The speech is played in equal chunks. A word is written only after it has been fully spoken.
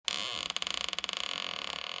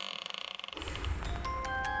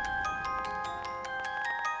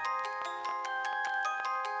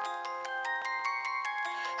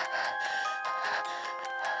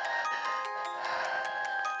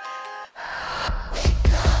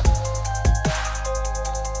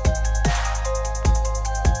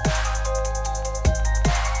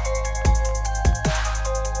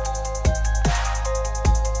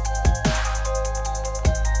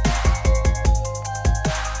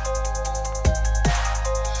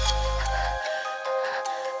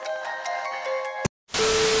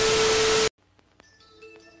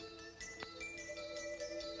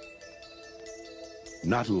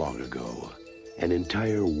Not long ago, an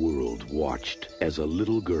entire world watched as a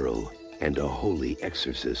little girl and a holy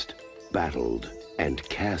exorcist battled and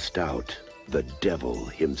cast out the devil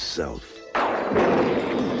himself.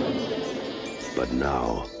 But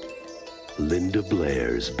now, Linda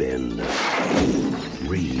Blair's been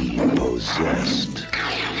repossessed.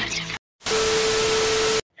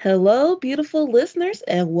 Hello, beautiful listeners,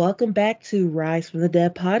 and welcome back to Rise from the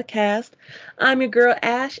Dead podcast. I'm your girl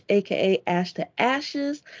Ash, aka Ash to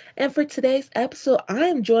Ashes, and for today's episode, I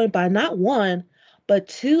am joined by not one, but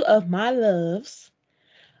two of my loves.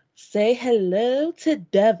 Say hello to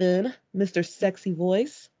Devin, Mr. Sexy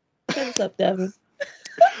Voice. Say what's up, Devin.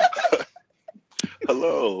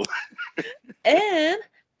 Hello. And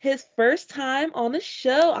his first time on the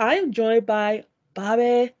show, I am joined by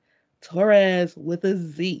Bobby Torres with a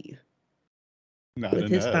Z. Not with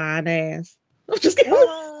enough. his fine ass. I'm just kidding.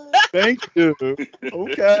 Thank you.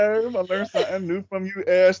 Okay, I learned something new from you,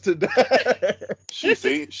 Ash, today. She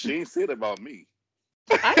ain't said about me.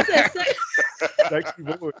 I said sexy. Sexy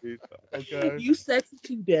voice. Okay. You sexy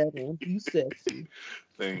too, Devin. You sexy.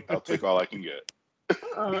 I'll take all I can get.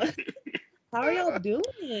 How are y'all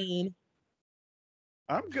doing?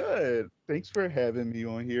 I'm good. Thanks for having me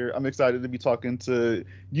on here. I'm excited to be talking to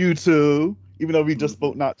you two, even though we just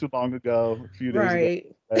spoke not too long ago, a few days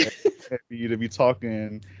ago. Happy to be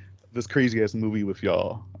talking this crazy ass movie with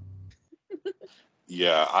y'all.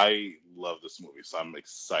 Yeah, I love this movie, so I'm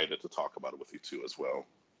excited to talk about it with you too as well.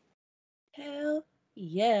 Hell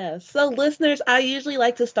yeah. So listeners, I usually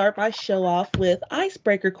like to start my show off with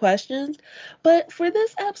icebreaker questions, but for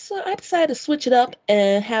this episode, I decided to switch it up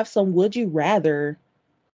and have some would you rather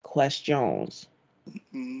questions.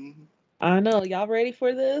 Mm-hmm. I know, y'all ready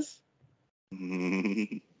for this?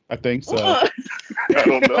 Mm-hmm. I think so. I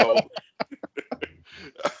don't know.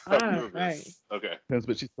 I'm nervous. Right. Okay. That's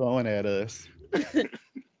what she's throwing at us.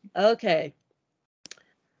 Okay.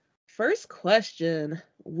 First question.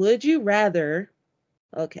 Would you rather...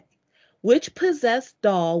 Okay. Which possessed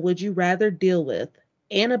doll would you rather deal with?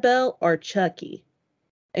 Annabelle or Chucky?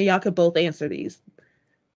 And y'all could both answer these.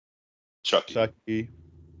 Chucky.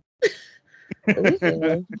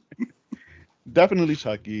 Definitely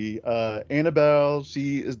Chucky. Annabelle,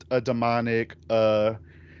 she is a demonic.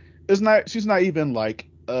 She's not even like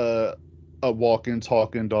a walking,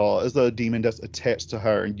 talking doll. It's a demon that's attached to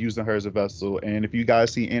her and using her as a vessel. And if you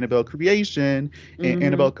guys see Annabelle Creation and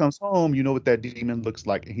Annabelle Comes Home, you know what that demon looks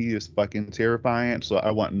like. He is fucking terrifying. So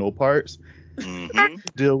I want no parts. Mm-hmm.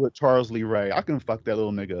 Deal with Charles Lee Ray. I can fuck that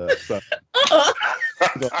little nigga up. So.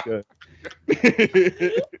 Good.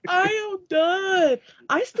 I am done.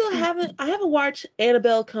 I haven't watched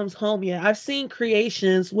Annabelle Comes Home yet. I've seen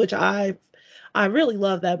Creations, which I really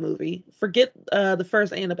love that movie. Forget the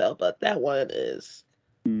first Annabelle, but that one is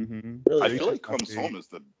really I good. feel like Comes Home is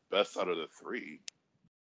the best out of the three.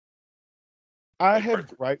 I have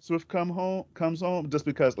gripes with Comes Home just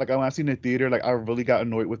because like when I seen it in the theater, like I really got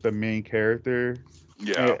annoyed with the main character.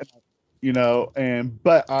 Yeah.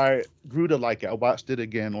 But I grew to like it. I watched it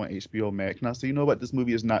again on HBO Max, and I said, you know what, this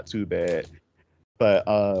movie is not too bad. But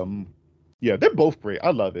yeah, they're both great.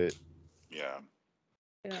 I love it. Yeah,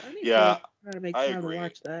 I need to try to make time to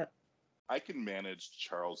watch that. I can manage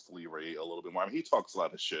Charles Lee Ray a little bit more. I mean, he talks a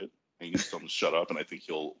lot of shit, and you just tell him to shut up, and I think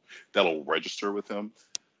that'll register with him.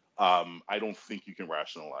 I don't think you can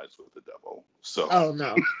rationalize with the devil. So. Oh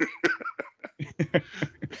no.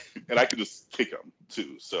 And I could just kick him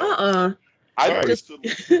too. So I never just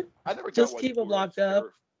keep him locked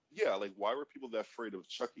up. Yeah, like why were people that afraid of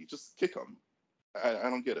Chucky? Just kick him. I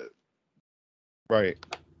don't get it. Right.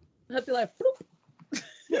 I'd be like,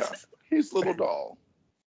 yeah, he's a little doll.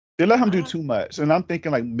 They let him do too much, and I'm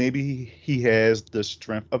thinking like maybe he has the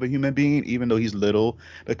strength of a human being, even though he's little,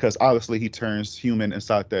 because obviously he turns human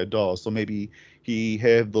inside that doll. So maybe he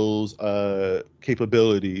had those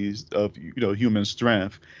capabilities of human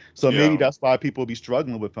strength. So maybe that's why people be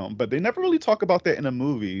struggling with him. But they never really talk about that in the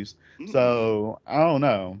movies. Mm-hmm. So I don't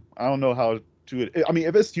know. I don't know how to. I mean,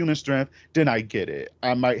 if it's human strength, then I get it.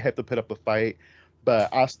 I might have to put up a fight,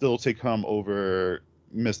 but I still take him over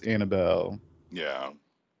Miss Annabelle. Yeah.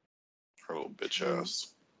 Her little bitch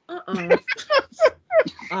ass.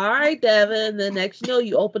 All right, Devin. The next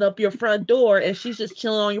you open up your front door and she's just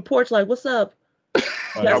chilling on your porch like, what's up?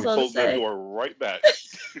 I'll close that door right back.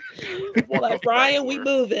 Like, Brian, we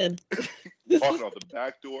moving. Walking out the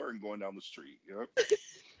back door and going down the street. Yep.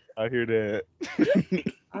 I hear that.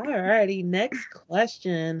 All righty. Next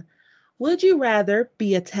question. Would you rather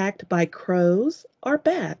be attacked by crows or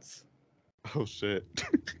bats? Oh, shit.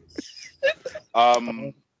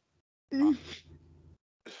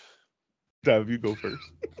 Dev, you go first.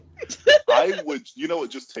 I would, you know what?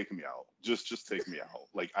 Just take me out. Just take me out.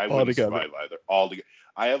 Like I wouldn't Altogether. survive either. All together.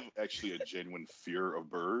 I have actually a genuine fear of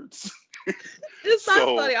birds. It's not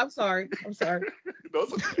So funny. I'm sorry. I'm sorry. no,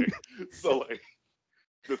 it's okay. So like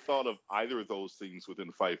the thought of either of those things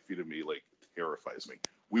within 5 feet of me like terrifies me.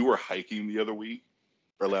 We were hiking the other week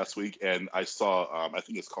or last week, and I saw I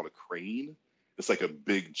think it's called a crane. It's like a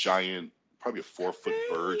big giant, probably a 4-foot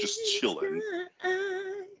bird just chilling.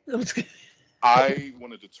 I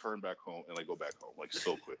wanted to turn back home and like go back home like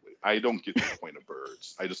so quickly. I don't get the point of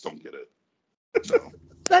birds. I just don't get it. So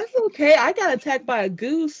That's okay. I got attacked by a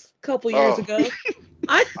goose a couple years Oh. ago.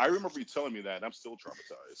 I I remember you telling me that, and I'm still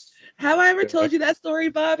traumatized. have I ever told you that story,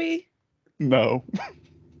 Bobby? No.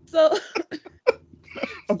 So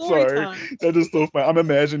I'm story sorry. time. That's just so funny. I'm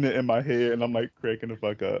imagining it in my head and I'm like cracking the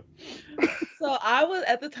fuck up. So I was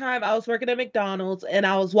at the time I was working at McDonald's and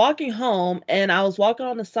I was walking home and I was walking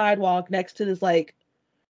on the sidewalk next to this like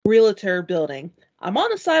realtor building. I'm on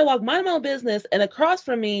the sidewalk, minding my own business, and across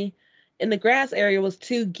from me in the grass area was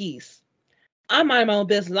 2 geese. I mind my own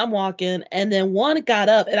business. I'm walking, and then one got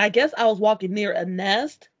up, and I guess I was walking near a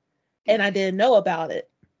nest, and I didn't know about it.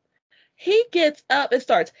 He gets up and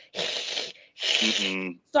starts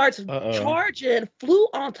Mm-mm. charging, flew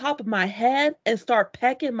on top of my head, and start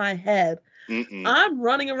pecking my head. Mm-mm. I'm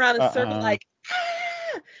running around in a circle like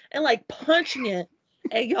ah! And like punching it.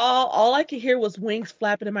 And y'all, all I could hear was wings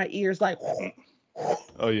flapping in my ears, like.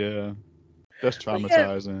 Oh yeah. That's But yeah,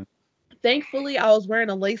 traumatizing. thankfully, I was wearing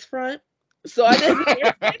a lace front, so I didn't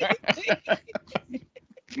hear anything.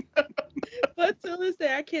 But to this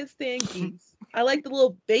day, I can't stand geese. I like the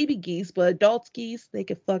little baby geese, but adults geese, they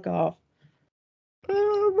can fuck off.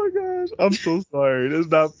 Oh my gosh. I'm so sorry. That's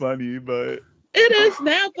not funny, but It is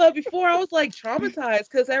now, but before I was like traumatized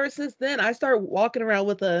because ever since then, I started walking around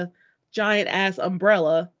with a giant ass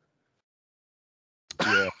umbrella.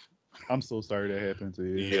 yeah. I'm so sorry that happened to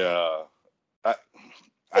you. Yeah.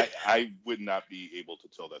 I would not be able to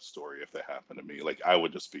tell that story if that happened to me. Like I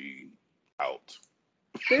would just be out.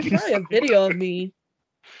 There's probably a video of me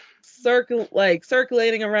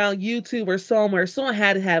circulating around YouTube or somewhere. Someone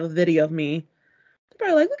had to have a video of me. They're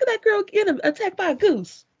probably like, look at that girl getting attacked by a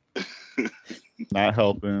goose. Not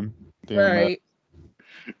helping. Damn it.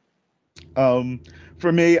 Right.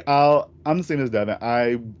 For me, I'm the same as Devin.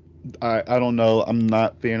 I don't know. I'm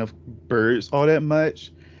not a fan of birds all that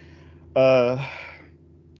much.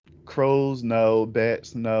 Crows, no.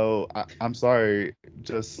 Bats, no. I'm sorry.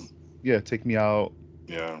 Just take me out.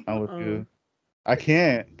 Yeah. I'm with you. I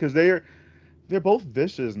can't because they're both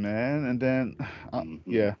vicious, man. And then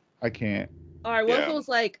Mm-hmm. I can't. All right, what if it was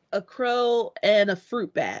like a crow and a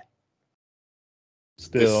fruit bat? It's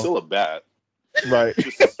Still, still a bat. right?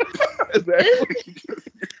 Exactly.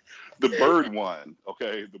 The bird one,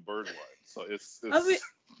 okay? The bird one. So it's I mean,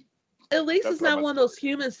 at least that's it's not not my one of those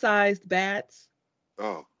story. human-sized bats.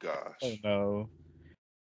 Oh gosh. Oh no.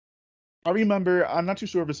 I remember, I'm not too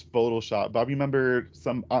sure if it's Photoshop, but I remember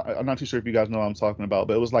I'm not too sure if you guys know what I'm talking about,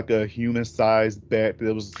 but it was like a human-sized bat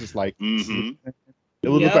that was just like, Mm-hmm. it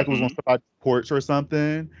would look Yep. like it was on somebody's porch or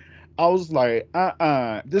something. I was like,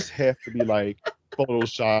 this has to be like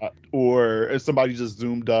Photoshopped or if somebody just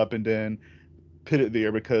zoomed up and then put it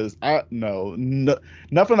there because no,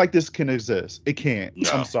 nothing like this can exist. It can't. No.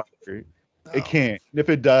 I'm sorry. No. It can't. And if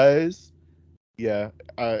it does, yeah,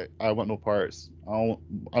 I want no parts. I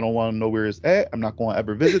don't want to know where it's at. I'm not going to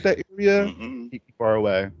ever visit that area. Mm-mm. Keep me far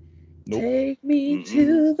away. Nope. Take me Mm-mm.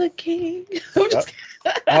 to the king. Yep.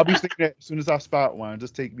 I'll be thinking that as soon as I spot one.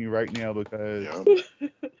 Just take me right now because Yeah.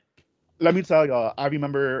 let me tell y'all. I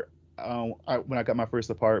remember when I got my first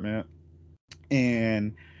apartment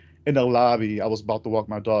and in the lobby, I was about to walk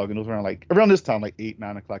my dog, and it was around this time, like 8,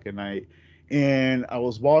 9 o'clock at night. And I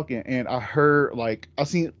was walking, and I heard I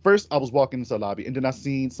was walking into the lobby, and then I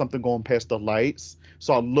seen something going past the lights.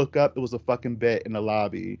 So I look up, it was a fucking bat in the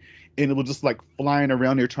lobby, and it was just like flying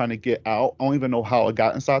around there trying to get out. I don't even know how it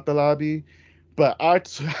got inside the lobby, but I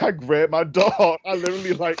grabbed my dog. I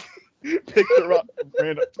literally like picked her up and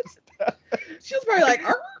ran up the steps. She was probably like,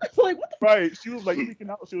 like what the Right. She was like freaking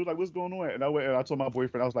out. She was like, what's going on? And I went and I told my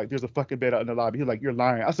boyfriend, I was like, there's a fucking bed out in the lobby. He was like, you're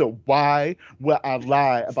lying. I said, why would I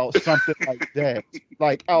lie about something like that?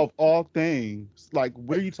 Like, out of all things. Like,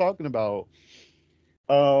 what are you talking about?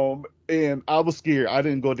 And I was scared. I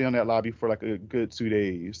didn't go down that lobby for like a good 2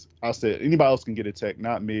 days. I said, anybody else can get attacked,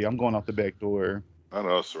 not me. I'm going out the back door. I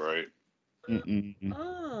know that's right. Mm-mm.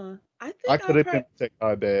 I I think could have been attacked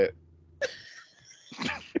by a bat.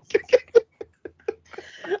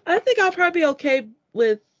 I think I'll probably be okay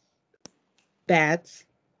with bats.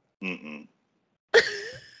 Mm-mm.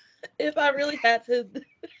 If I really had to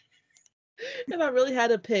If I really had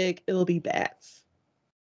to pick, it'll be bats.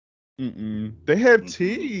 They have Mm-mm.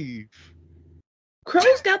 teeth.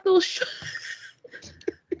 Crows got those.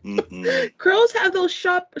 Mm-mm. Crows have those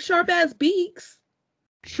sharp ass beaks,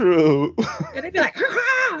 True. and they be like,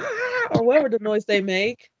 or whatever the noise they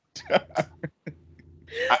make.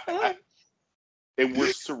 I, and we're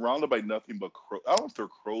surrounded by nothing but crows. I don't know if they're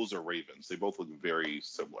crows or ravens. They both look very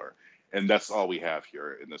similar, and that's all we have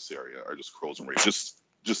here in this area are just crows and ravens.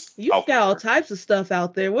 Just You out got all there. types of stuff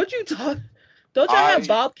out there. What you talk? Don't y'all have I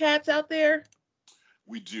bobcats out there?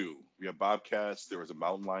 We do. We have bobcats. There was a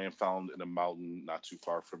mountain lion found in a mountain not too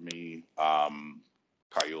far from me.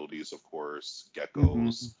 Coyotes, of course, Mhm.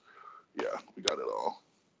 geckos. Yeah, we got it all.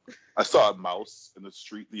 I saw a mouse in the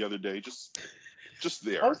street the other day, just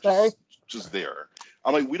I'm there, sorry. just there.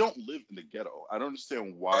 I'm like, we don't live in the ghetto. I don't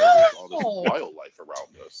understand why there's all this Oh, wildlife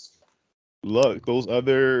around us. Look,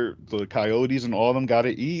 the coyotes and all of them gotta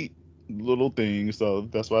eat little things, so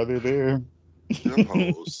that's why they're there. Them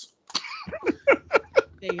hoes.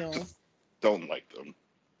 damn. Don't like them.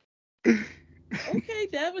 Okay,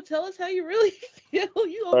 Devin, tell us how you really feel.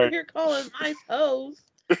 You over Right. here calling mice hoes.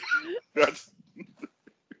 That's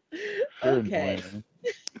They're Okay, annoying.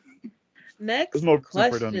 There's next no reason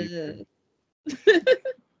for them either. question.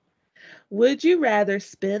 Would you rather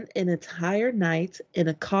spend an entire night in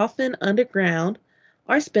a coffin underground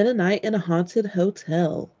or spend a night in a haunted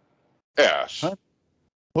hotel? Ash. Huh?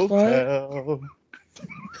 What? Hotel.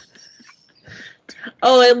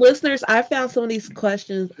 Oh, and listeners, I found some of these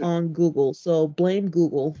questions on Google, so blame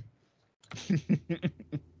Google.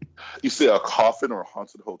 You say a coffin or a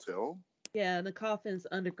haunted hotel? Yeah, and the coffin's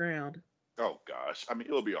underground. Oh gosh. I mean,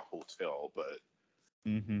 it'll be a hotel, but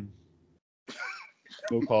hmm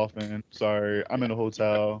No coffin. Sorry, I'm in a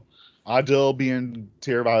hotel. I deal being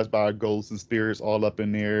terrorized by ghosts and spirits all up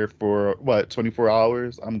in there for what 24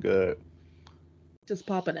 hours. I'm good. Just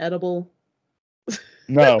pop an edible.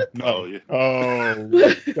 No, oh no. yeah. Oh,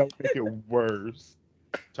 that would make it worse.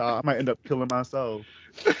 Child, I might end up killing myself.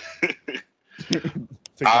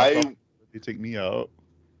 Take myself. I They take me out.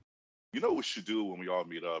 You know what we should do when we all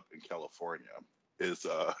meet up in California is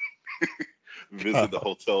visit the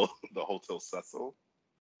Hotel Cecil.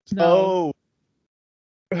 No. Oh,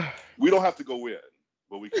 We don't have to go in,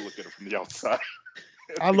 but we can look at it from the outside.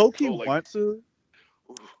 I and low key go like, want to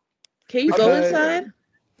ooh. Can you I go mean, you because inside? can.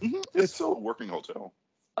 It's it's still a working hotel.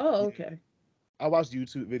 Oh, yeah. okay. I watched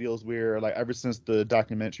YouTube videos where like ever since the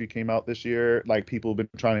documentary came out this year, like people have been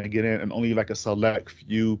trying to get in, and only like a select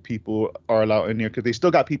few people are allowed in there because they still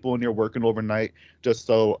got people in there working overnight just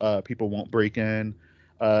so people won't break in,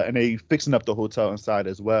 and they fixing up the hotel inside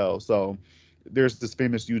as well. So there's this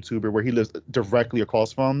famous YouTuber where he lives directly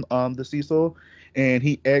across from the Cecil, and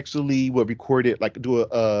he actually would record it like do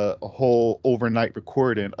a whole overnight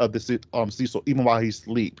recording of the Cecil even while he's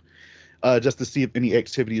asleep, just to see if any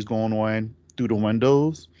activity is going on through the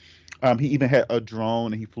windows. He even had a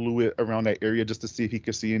drone and he flew it around that area just to see if he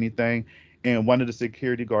could see anything. And one of the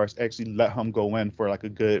security guards actually let him go in for like a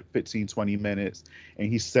good 15, 20 minutes. And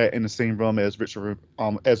he sat in the same room as Richard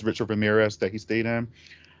Ramirez that he stayed in.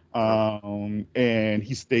 Uh, And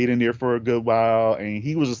he stayed in there for a good while. And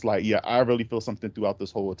he was just like, yeah, I really feel something throughout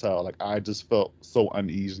this whole hotel. Like I just felt so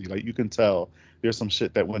uneasy. Like you can tell there's some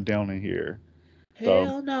shit that went down in here. So,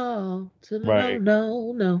 Hell no. To the no, right.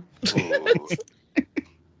 no, no. oh,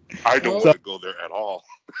 I don't Well, want So to go there at all.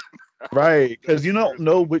 right, That because you don't scares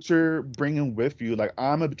know me. what you're bringing with you. Like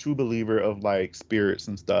I'm a true believer of like spirits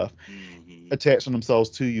and stuff Hmm. attaching themselves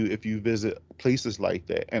to you if you visit places like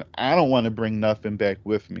that, and I don't want to bring nothing back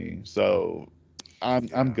with me. So I'm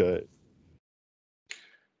Yeah. good.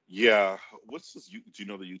 Yeah. What's this? Do you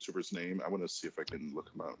know the YouTuber's name? I want to see if I can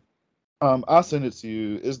look him up. I'll send it to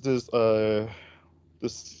you. Is this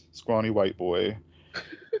scrawny white boy?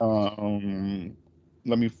 Um,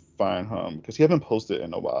 Let me find him because he haven't posted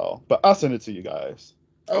in a while, but I'll send it to you guys.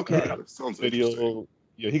 Okay, okay. that sounds interesting. Video,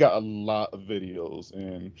 yeah, he got a lot of videos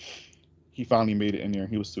and he finally made it in there.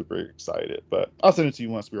 He was super excited, but I'll send it to you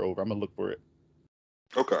once we're over. I'm gonna look for it.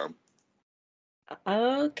 Okay.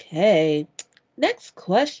 Okay. Next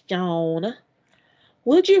question.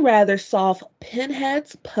 Would you rather solve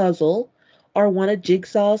Pinhead's puzzle or one of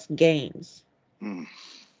Jigsaw's games? Hmm.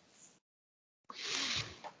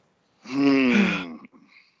 Hmm.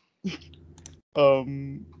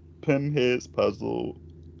 Um, Pinhead's puzzle.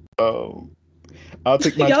 Um, I'll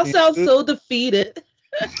take my Y'all sound chances. so defeated.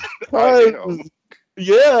 I Cause am.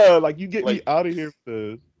 yeah, like you get me Like out of here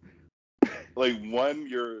with one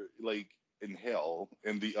you're like in hell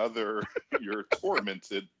and the other you're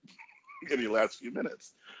tormented in the last few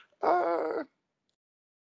minutes. Uh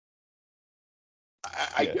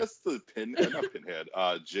I guess the not pinhead,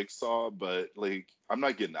 Jigsaw, but like I'm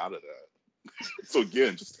not getting out of that. So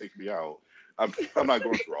again, just take me out. I'm not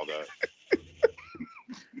going through all that.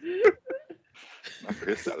 Not for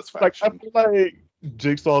his Like I satisfaction. feel like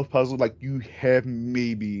Jigsaw's puzzle, like you have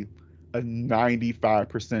maybe a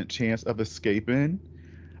 95% chance of escaping.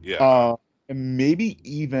 Yeah. And maybe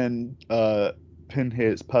even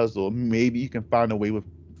Pinhead's puzzle, maybe you can find a way with,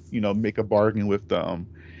 make a bargain with them.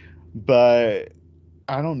 But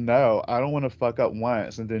I don't know. I don't want to fuck up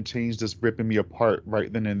once and then change this ripping me apart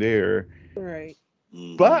right then and there. Right.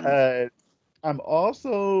 Mm-hmm. But I'm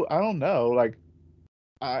also, I don't know, like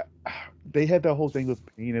I they had that whole thing with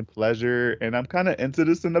pain and pleasure, and I'm kind of into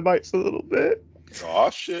the Cenobites a little bit. Oh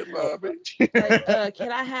shit, Bobby. Like,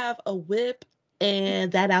 can I have a whip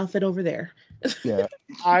and that outfit over there? Yeah,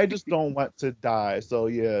 I just don't want to die. So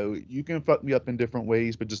yeah, you can fuck me up in different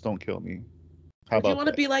ways, but just don't kill me. How Would you about want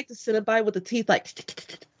to that? be like the Cinnabite with the teeth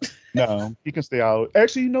like No, he can stay out.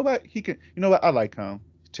 Actually, you know what? He can. You know what? I like him.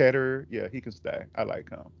 Cheddar, yeah, he can stay. I like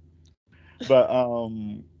him. But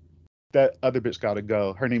that other bitch gotta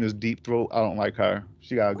go. Her name is Deep Throat. I don't like her.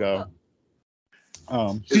 She gotta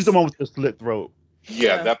oh, go. She's the one with the slit throat.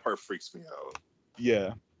 Yeah, yeah. that part freaks me out.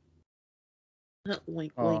 Yeah.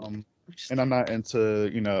 Wink, wink. And I'm not into,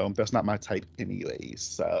 that's not my type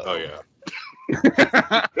anyways. Oh So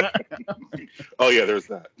yeah. Oh yeah, there's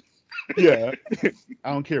that. yeah.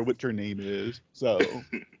 I don't care what your name is. So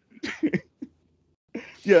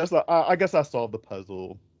yeah, so I guess I solved the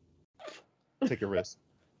puzzle. Take a risk.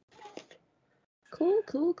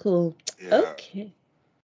 Cool. Yeah. Okay.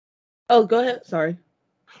 Oh, go ahead. Sorry.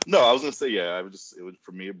 No, I was gonna say yeah. I would just it would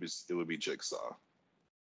for me it would be Jigsaw.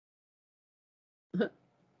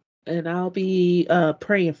 And I'll be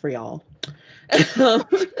praying for y'all. Hold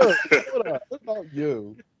up. What about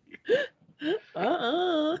you?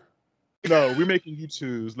 Uh-uh. No, we're making you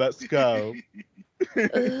choose. Let's go.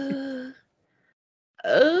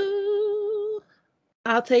 Oh,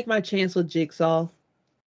 I'll take my chance with Jigsaw.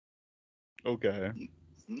 Okay.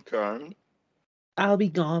 Okay. I'll be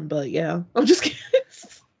gone, but yeah. I'm just kidding.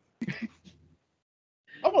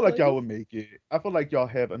 I feel like y'all would make it. I feel like y'all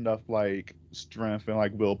have enough like strength and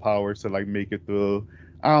like willpower to like make it through.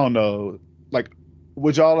 I don't know. Like,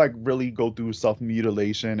 would y'all like really go through self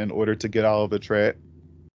mutilation in order to get out of the trap?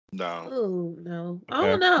 No. Oh, no. I Okay.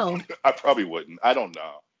 don't know. I probably wouldn't. I don't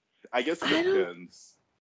know. I guess it I don't. depends.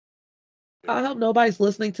 I hope nobody's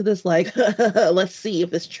listening to this like, let's see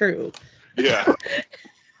if it's true. Yeah.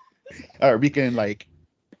 All right, we can like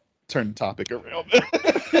turn the topic around.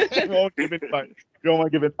 You don't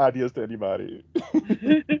want to give any ideas to anybody.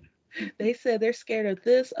 They said they're scared of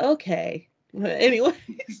this. Okay.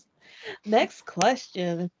 Anyways, next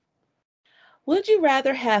question. Would you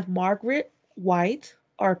rather have Margaret White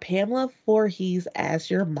or Pamela Voorhees as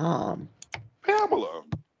your mom? Pamela.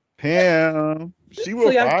 Pam, she So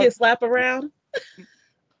will y'all ride. can slap around? She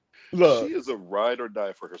Look, is a ride or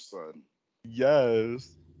die for her son.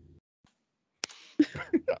 yes.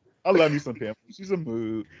 I love me some Pam. She's a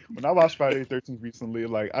mood. When I watched Friday the 13th recently,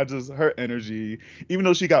 like her energy, even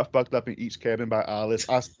though she got fucked up in each cabin by Alice,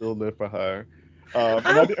 I still live for her. And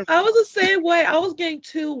I didn't. I was the same way. I was getting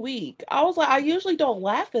too weak. I was like, I usually don't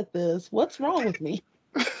laugh at this. What's wrong with me?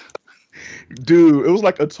 Dude, it was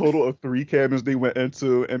like a total of 3 cabins they went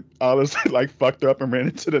into, and Alice like fucked up and ran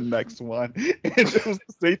into the next one. And it was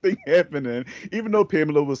the same thing happening. Even though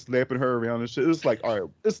Pamela was slapping her around and shit, it was like, all right,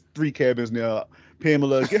 it's 3 cabins now.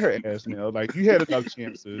 Pamela, get her ass now. Like, you had enough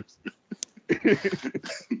chances.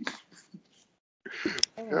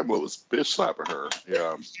 Pamela was bitch slapping her.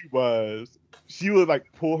 Yeah. She was. She would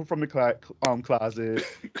like pull her from the closet,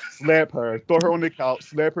 slap her, throw her on the couch,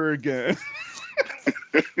 slap her again.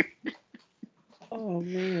 Oh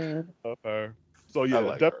man. Love her. So I yeah,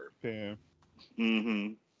 like definitely her. Pam.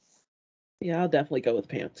 Mm-hmm. Yeah, I'll definitely go with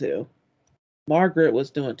Pam too. Margaret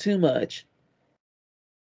was doing too much.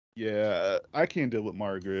 Yeah, I can't deal with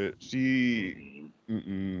Margaret.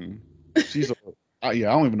 Mm-hmm. She's a, yeah,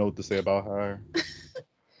 I don't even know what to say about her.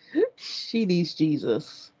 She needs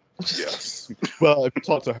Jesus. Yes. Well, if you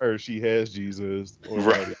talk to her, she has Jesus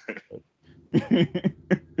Right. already.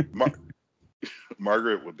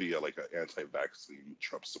 Margaret would be like an anti-vaccine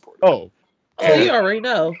Trump supporter. Oh, Oh, you already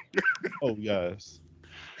know. oh yes.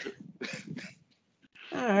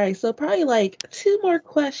 All right, so probably like 2 more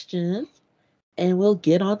questions and we'll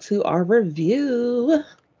get on to our review.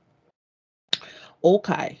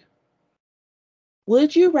 Okay.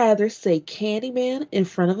 Would you rather say Candyman in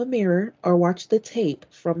front of a mirror or watch the tape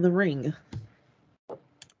from The Ring?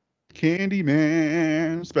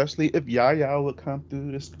 Candyman, especially if Yaya would come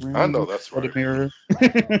through the I screen know that's or the right. mirror.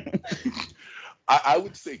 I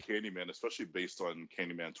would say Candyman, especially based on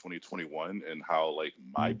Candyman 2021 and how like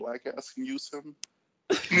my black ass can use him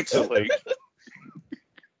to like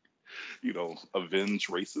avenge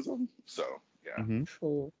racism. So yeah,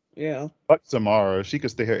 Cool. Yeah. Fuck Samara. She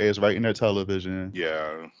could stay her ass right in that television.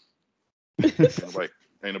 yeah.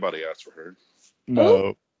 Ain't nobody asked for her.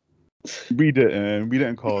 No, we didn't. We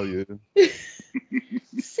didn't call you.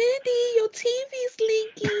 Cindy, your TV's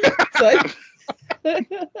leaking.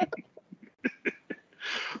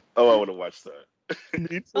 Oh, I want to watch that.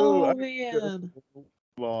 Me too. Oh man,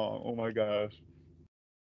 Long. Oh my gosh.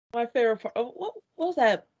 my favorite part. What was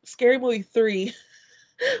that? Scary Movie 3.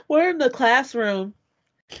 We're in the classroom,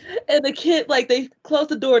 and the kid, like, they closed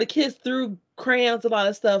the door. The kids threw crayons and all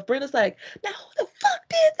that stuff. Brenda's like, "Now who the fuck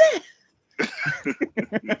did that?"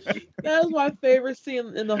 That was my favorite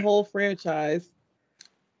scene in the whole franchise.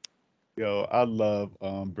 Yo, I love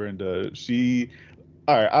Brenda.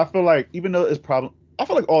 All right. I feel like even though I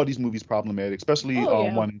feel like all these movies problematic, especially Oh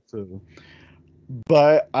yeah. 1 and 2.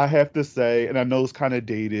 But I have to say, and I know it's kind of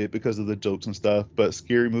dated because of the jokes and stuff, but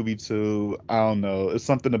Scary Movie 2, I don't know. It's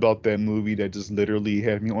something about that movie that just literally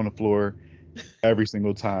had me on the floor every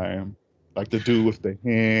single time. Like the dude with the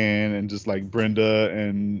hand and just like Brenda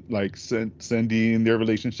and like Cindy and their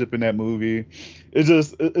relationship in that movie. It's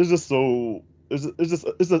just so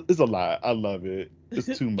it's a lot. I love it.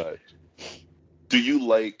 It's too much. Do you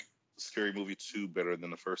like Scary Movie 2 better than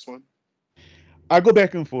the first one? I go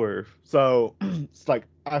back and forth. So it's like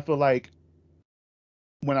I feel like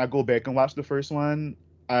when I go back and watch the first one,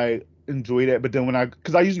 I enjoy that. But then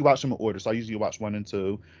because I usually watch them in order, so I usually watch 1 and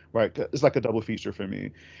 2, right? It's like a double feature for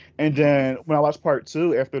me. And then when I watch part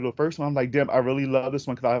 2 after the first one, I'm like, damn, I really love this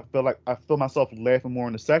one because I feel myself laughing more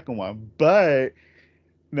in the second one. But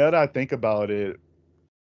now that I think about it,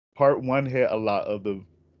 part 1 had a lot of the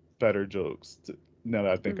better jokes. Now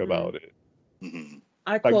that I think about it, Mm-hmm.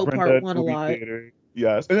 I like quote part Brenda 1 a movie lot. theater,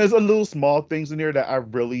 yes, and there's a little small things in there that I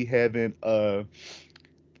really haven't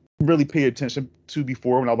really pay attention to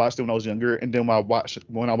before when I watched it when I was younger, and then when I watch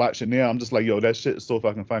it now, I'm just like, yo, that shit is so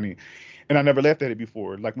fucking funny, and I never laughed at it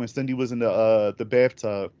before. Like when Cindy was in the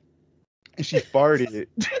bathtub and she farted,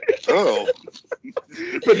 Oh,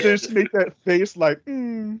 but then she made that face like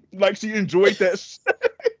she enjoyed that.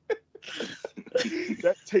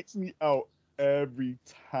 That takes me out every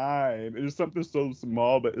time. It's something so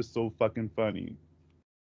small, but it's so fucking funny.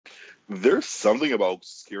 there's something about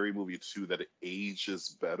Scary Movie 2 that it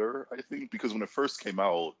ages better, I think, because when it first came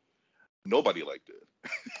out, nobody liked it.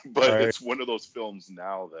 But Right. it's one of those films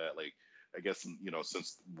now that, like, I guess,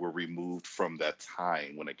 since we're removed from that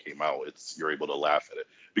time when it came out, you're able to laugh at it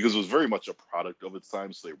because it was very much a product of its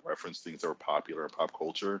time. So they reference things that were popular in pop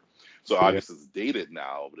culture. So Yeah. obviously it's dated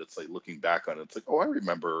now, but it's like looking back on it, it's like, oh, I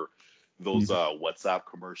remember those WhatsApp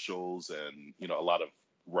commercials and a lot of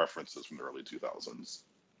references from the early 2000s.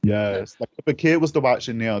 Yes. Like if a kid was to watch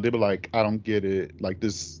it now, they'd be like, I don't get it. Like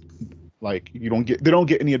this, like they don't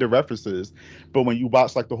get any of the references. But when you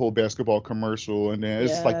watch like the whole basketball commercial and then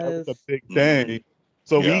it's just like that was a Yes. big thing.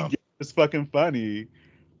 So we Yeah. get it's fucking funny.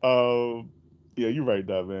 Yeah, you're right,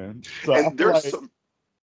 Devin. So I And feel there's like some.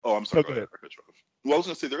 Oh, I'm no, sorry. go Go ahead. ahead. I cut you off. Well, I was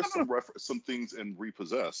going to say there's some things in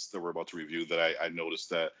Repossessed that we're about to review that I noticed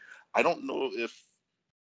that I don't know if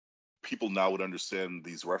people now would understand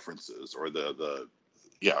these references or the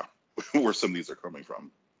where some of these are coming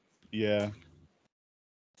from. Yeah.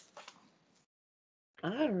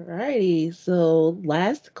 Alrighty. So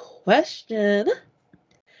last question.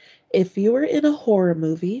 If you were in a horror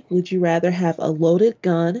movie, would you rather have a loaded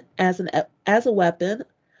gun as a weapon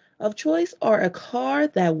of choice or a car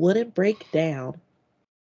that wouldn't break down?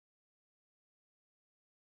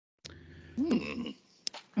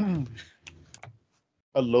 Hmm.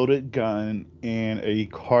 A loaded gun and a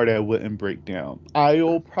car that wouldn't break down.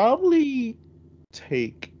 I'll probably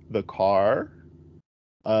take the car,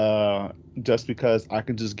 uh, just because I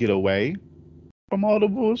can just get away from all the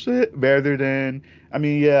bullshit rather than I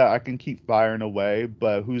mean, yeah, I can keep firing away,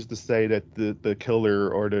 but who's to say that the killer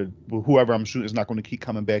or whoever I'm shooting is not going to keep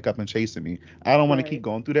coming back up and chasing me? I don't want to keep Right.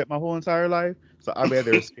 going through that my whole entire life, so I'd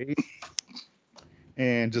rather escape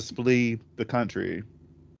and just flee the country.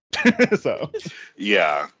 So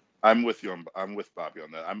Yeah, I'm with you. I'm with Bobby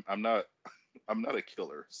on that. I'm not a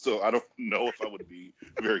killer, so I don't know if I would be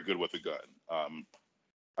very good with a gun.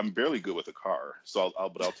 I'm barely good with a car, so I'll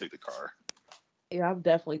take the car. Yeah, I'm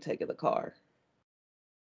definitely taking the car.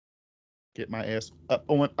 get my ass up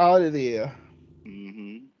on out of there.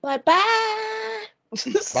 Hmm. Bye bye.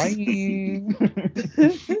 Bye.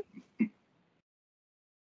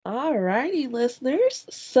 Alrighty, listeners.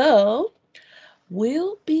 So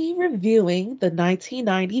we'll be reviewing the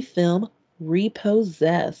 1990 film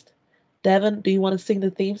Repossessed. Devin, do you want to sing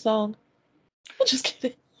the theme song? I'm just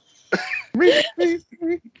kidding.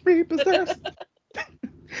 Repossessed.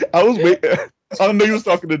 I was waiting. I know you was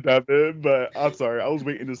talking to Devin, but I'm sorry. I was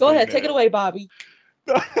waiting to Go sing ahead, take it that. away, Bobby.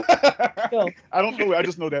 Go. I don't know. I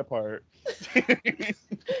just know that part.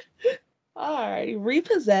 Alright,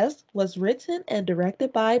 Repossessed was written and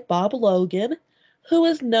directed by Bob Logan, who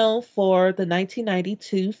is known for the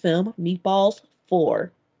 1992 film Meatballs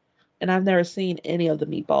 4. And I've never seen any of the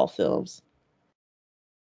Meatball films.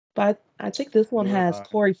 But I think this one Nor have has I.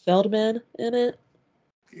 Corey Feldman in it.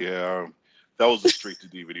 Yeah, that was a straight to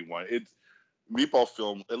DVD one. It Meatball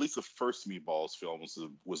film, at least the first Meatballs film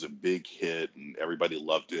was a big hit and everybody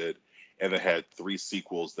loved it. And it had 3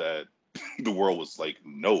 sequels that the world was like,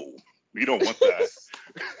 no, we don't want that.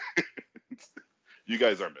 You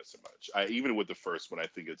guys aren't missing much. Even with the first one, I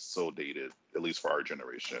think it's so dated, at least for our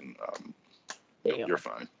generation. Damn. You're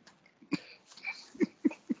fine.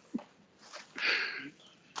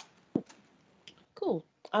 Cool.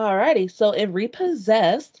 Alrighty, so in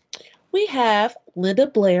Repossessed, we have Linda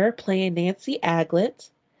Blair playing Nancy Aglet,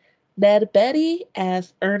 Ned Betty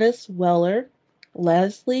as Ernest Weller,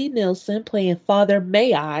 Leslie Nielsen playing Father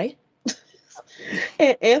May I,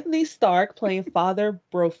 and Anthony Stark playing Father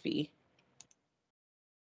Brophy.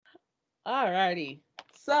 Alrighty.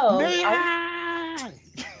 So May I?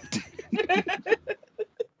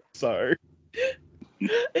 Sorry.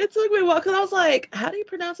 it took me a while because I was like, how do you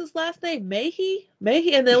pronounce his last name? Mayhe?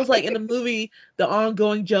 Mayhe? And then it was like in the movie, the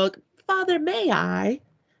ongoing joke, Father May I?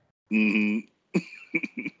 Hmm.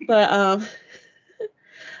 But all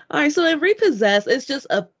right, so in Repossessed, it's just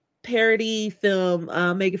a parody film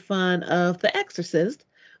making fun of The Exorcist,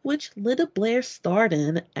 which Linda Blair starred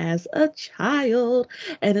in as a child.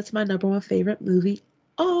 And it's my number one favorite movie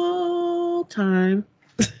all time.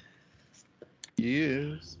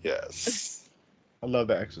 Yes. Yes. I love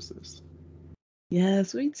The Exorcist.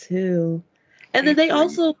 Yes, me too. And Me then they too.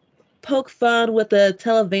 also poke fun with the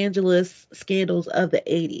televangelist scandals of the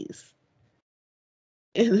 80s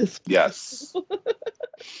in this Yes.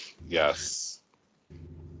 Yes.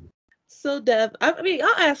 So, I mean,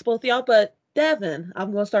 I'll ask both of y'all, but Devin,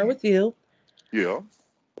 I'm going to start with you. Yeah.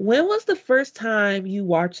 When was the first time you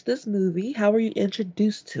watched this movie? How were you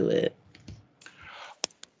introduced to it?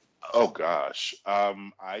 Oh gosh.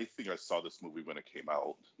 I think I saw this movie when it came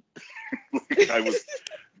out. I was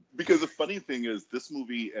because the funny thing is this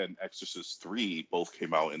movie and Exorcist 3 both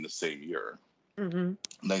came out in the same year, Hmm.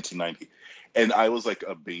 1990. And I was like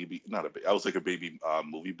a baby, not a baby, I was like a baby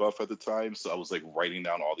movie buff at the time. So I was like writing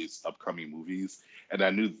down all these upcoming movies. And I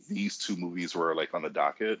knew these 2 movies were like on the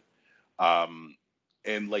docket. Um,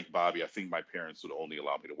 and like Bobby, I think my parents would only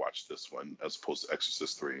allow me to watch this one as opposed to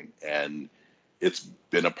Exorcist 3. And it's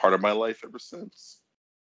been a part of my life ever since.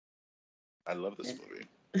 I love this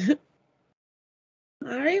movie.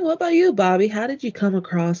 All right, what about you, Bobby? How did you come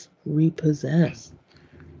across Repossessed?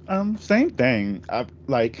 Same thing.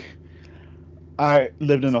 I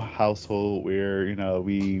lived in a household where,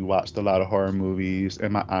 we watched a lot of horror movies,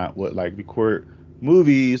 and my aunt would like record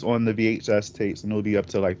movies on the VHS tapes, and it would be up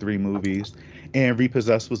to like 3 movies. And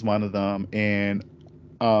Repossessed was one of them. And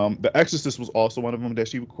The Exorcist was also one of them that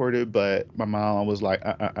she recorded, but my mom was like,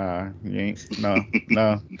 you ain't, no,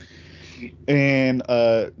 no. And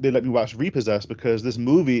they let me watch Repossessed because this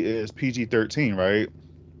movie is PG-13, right?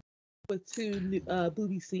 With 2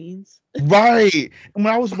 booby scenes. Right. And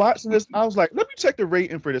when I was watching this, I was like, let me check the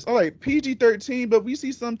rating for this. I'm like, PG-13, but we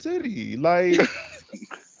see some titty. Like,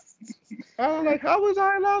 I was like, how was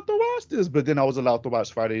I allowed to watch this? But then I was allowed to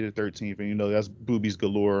watch Friday the 13th, and that's boobies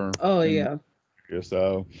galore. Oh, And yeah.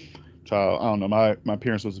 so, child, I don't know. My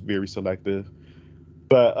parents was very selective.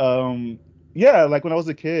 But yeah, like when I was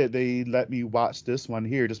a kid, they let me watch this one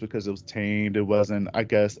here just because it was tamed. It wasn't, I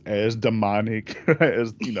guess, as demonic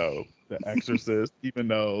as, The Exorcist, even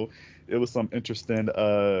though it was some interesting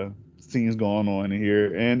scenes going on in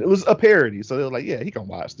here. And it was a parody. So they were like, yeah, he can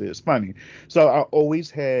watch this. Funny. So I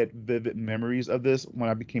always had vivid memories of this when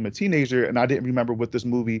I became a teenager, and I didn't remember what this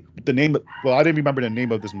movie, I didn't remember the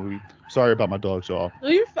name of this movie. Sorry about my dogs, y'all. No,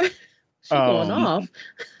 you're fine. She going Um, off.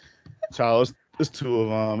 Child, it's 2 of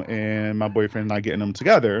them, and my boyfriend not getting them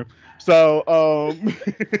together. So,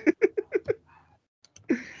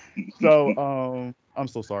 I'm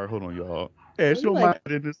so sorry. Hold on, y'all. Yeah, No, she you're don't like,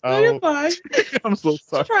 mind in this no, you're out. fine. I'm so She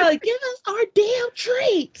sorry. probably like, give us our damn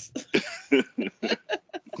treats.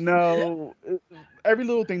 No, every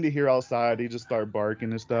little thing they hear outside, they just start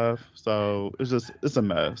barking and stuff. So it's a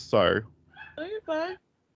mess. Sorry. No, you're fine.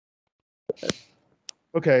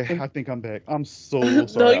 Okay, I think I'm back. I'm so No,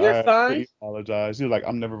 sorry. you're I fine. really apologize. You're like,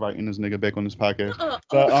 I'm never writing this nigga back on this podcast. Oh,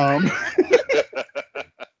 But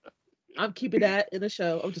I'm keeping that in the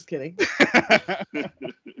show. I'm just kidding.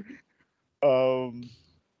 um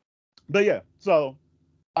but yeah, so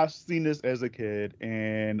I've seen this as a kid,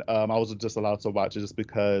 and I was just allowed to watch it just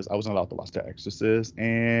because I wasn't allowed to watch The Exorcist.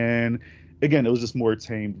 And again, it was just more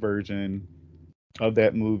tamed version of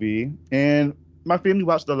that movie. And my family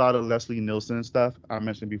watched a lot of Leslie Nielsen stuff. I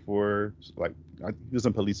mentioned before, like he was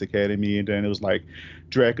in Police Academy, and then it was like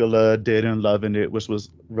Dracula, Dead and Loving It, which was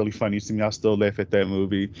really funny to me. I still laugh at that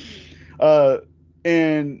movie. Uh,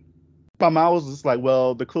 and my mom was just like,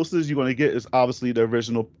 well, the closest you're going to get is obviously the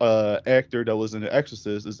original actor that was in The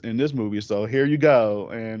Exorcist is in this movie. So here you go.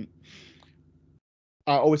 And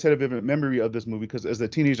I always had a vivid memory of this movie because as a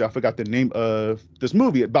teenager, I forgot the name of this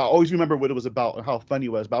movie, but I always remember what it was about and how funny it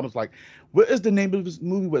was. But I was like, what is the name of this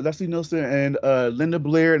movie with Leslie Nielsen and Linda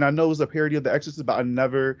Blair? And I know it was a parody of The Exorcist, but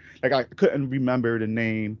I couldn't remember the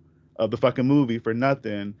name of the fucking movie for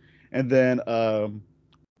nothing. And then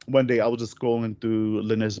one day I was just scrolling through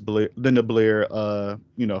Linda Blair,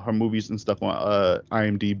 her movies and stuff on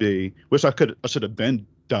IMDb, which I should have been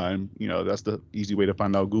done. That's the easy way to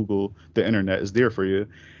find out. Google, the internet is there for you.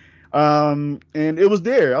 And it was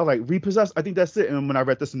there. I was like, Repossessed. I think that's it. And when I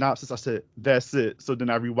read the synopsis, I said, that's it. So then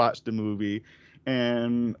I rewatched the movie,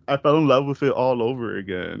 and I fell in love with it all over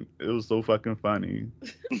again. It was so fucking funny.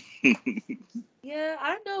 Yeah,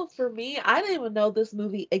 I know for me, I didn't even know this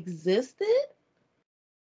movie existed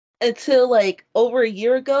until like over a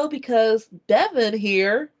year ago because Devin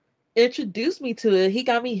here introduced me to it. He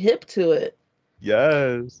got me hip to it.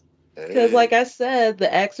 Yes. Because, like Hey. I said,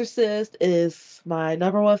 The Exorcist is my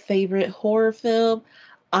number one favorite horror film.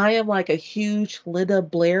 I am like a huge Linda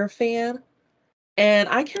Blair fan. And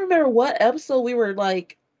I can't remember what episode we were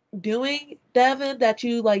like doing, Devin, that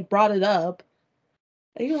you like brought it up.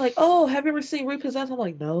 And you're like, oh, have you ever seen Repossessed? I'm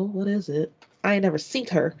like, no, what is it? I ain't never seen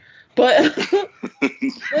her. But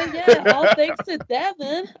but yeah, all thanks to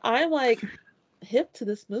Devin, I'm like hip to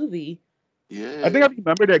this movie. I think Yeah. I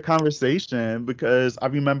remember that conversation because I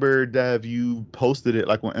remember Dev, you posted it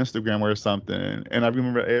like on Instagram or something, and I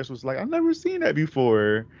remember Ash was like, "I've never seen that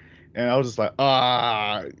before," and I was just like,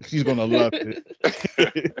 she's gonna love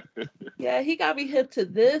it." Yeah, he got me hip to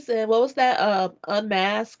this. And what was that?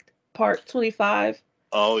 Unmasked Part 25.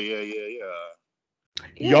 Oh yeah, yeah, yeah.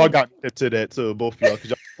 Y'all Yeah. got me hit to that too, both of y'all, because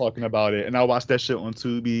y'all were talking about it, and I watched that shit on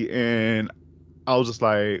Tubi, and I was just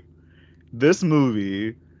like, "This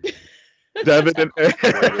movie, Devin and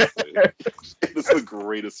Greatest thing. Ash." This is the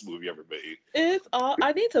greatest movie ever made. It's all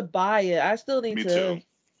I need to buy it. I still need Me too. to.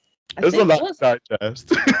 I It's a think lot was to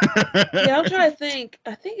digest. yeah, I'm trying to think.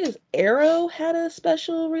 I think his Arrow had a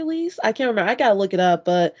special release. I can't remember. I gotta look it up.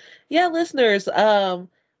 But yeah, listeners,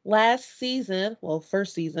 last season, well,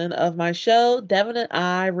 first season of my show, Devin and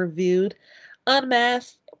I reviewed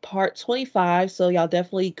Unmasked Part 25. So y'all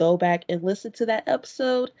definitely go back and listen to that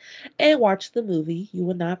episode and watch the movie. You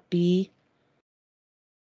would not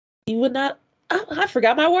I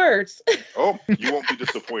forgot my words. Oh, you won't be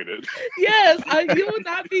disappointed. Yes, you would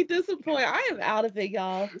not be disappointed. I am out of it,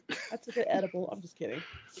 y'all. I took an edible. I'm just kidding.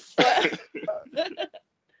 But,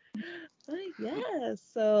 but yeah,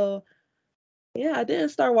 so yeah, I didn't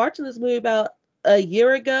start watching this movie about a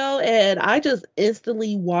year ago, and I just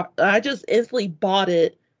instantly bought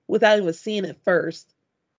it without even seeing it first.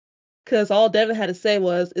 Because all Devin had to say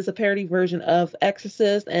was it's a parody version of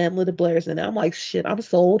Exorcist and Linda Blair's in it. I'm like, shit, I'm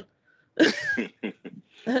sold.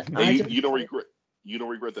 And I you, just you don't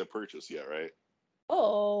regret that purchase yet, right?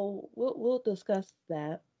 oh, we'll discuss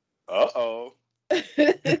that. Uh-oh.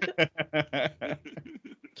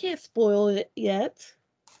 Can't spoil it yet.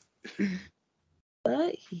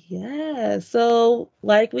 But yeah, so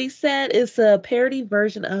like we said, it's a parody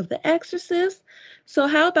version of The Exorcist. So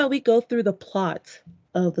how about we go through the plot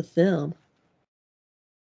of the film?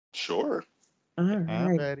 Sure. All I'm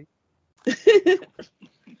right. ready.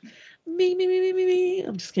 Me.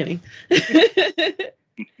 I'm just kidding.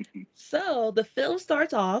 So the film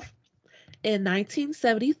starts off in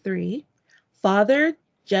 1973. Father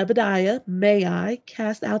Jebediah May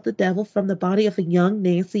cast out the devil from the body of a young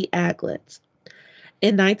Nancy Aglet.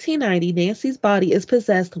 In 1990, Nancy's body is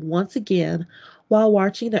possessed once again while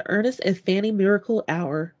watching the Ernest and Fanny Miracle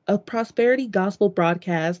Hour, a prosperity gospel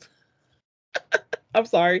broadcast. I'm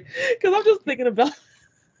sorry, because I'm just thinking about,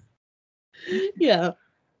 yeah,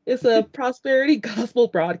 it's a prosperity gospel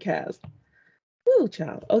broadcast. Ooh,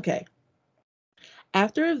 child. Okay.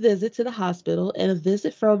 After a visit to the hospital and a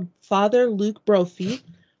visit from Father Luke Brophy,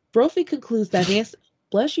 Brophy concludes that Nancy,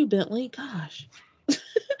 bless you, Bentley, gosh.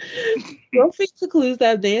 Brophy concludes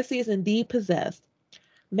that Nancy is indeed possessed.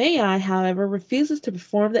 May I, however, refuses to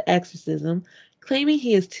perform the exorcism, claiming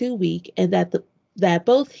he is too weak and that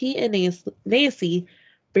both he and Nancy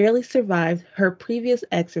barely survived her previous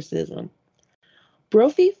exorcism.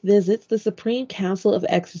 Brophy visits the Supreme Council of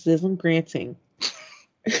Exorcism, granting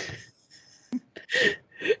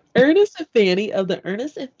Ernest and Fanny of the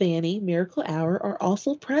Ernest and Fanny Miracle Hour are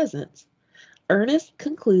also present. Ernest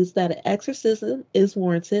concludes that an exorcism is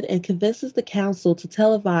warranted and convinces the council to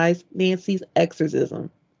televise Nancy's exorcism.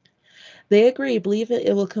 They agree, believing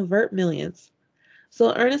it will convert millions.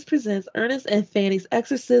 So Ernest presents Ernest and Fanny's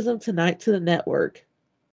exorcism tonight to the network.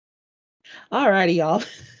 Alrighty, y'all.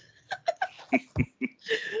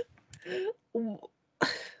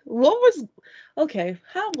 What was okay?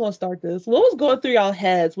 How I'm gonna start this? What was going through y'all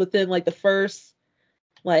heads within like the first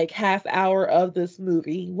like half hour of this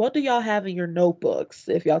movie? What do y'all have in your notebooks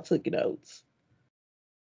if y'all took notes?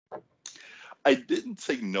 I didn't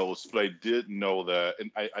take notes, but I did know that,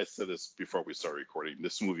 and I said this before we started recording,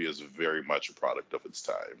 this movie is very much a product of its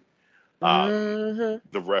time.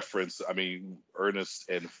 The reference, I mean, Ernest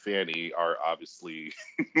and Fanny are obviously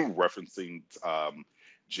referencing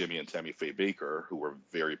Jimmy and Tammy Faye Baker, who were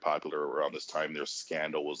very popular around this time. Their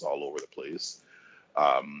scandal was all over the place.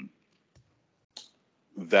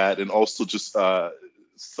 That, and also just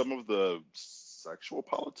some of the sexual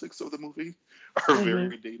politics of the movie are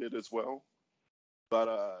very dated as well.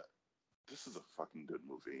 But this is a fucking good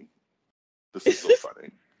movie. This is so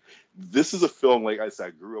funny. This is a film, like I said, I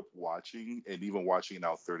grew up watching, and even watching it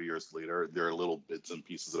now 30 years later, there are little bits and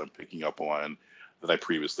pieces that I'm picking up on that I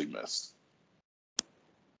previously missed.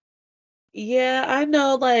 Yeah, I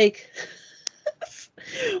know, like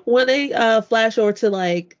when they flash over to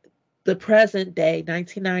like the present day,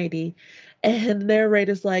 1990, and the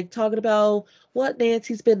narrator's like talking about what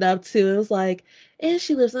Nancy's been up to. It was like, and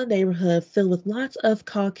she lives in a neighborhood filled with lots of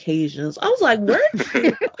Caucasians. I was like,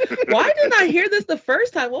 why didn't I hear this the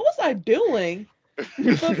first time? What was I doing?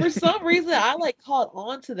 But for some reason, I like caught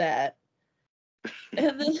on to that.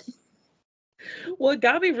 And then what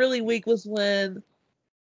got me really weak was when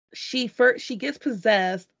she gets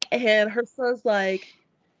possessed, and her son's like,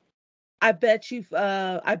 I bet you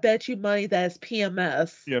money that's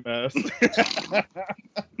PMS. PMS.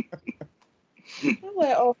 I'm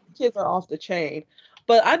like, oh, kids are off the chain.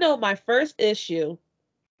 But I know my first issue,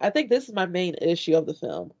 I think this is my main issue of the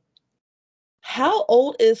film. How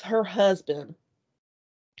old is her husband?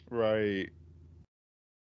 Right.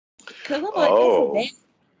 Because I'm like, that's a Oh, man.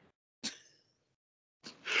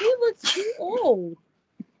 He looks too old.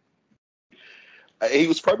 he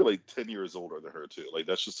was probably like 10 years older than her too. Like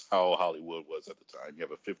that's just how Hollywood was at the time. You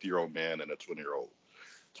have a 50-year-old man and a 20-year-old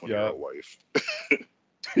wife.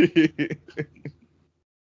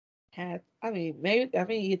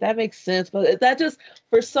 Maybe that makes sense, but that just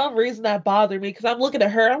for some reason that bothered me because I'm looking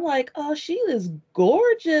at her, I'm like, oh, she is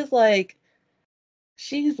gorgeous. Like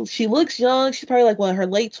she looks young. She's probably like what, her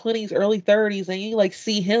late 20s, early 30s, and you like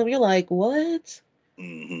see him, you're like, what?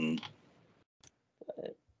 Mm-hmm.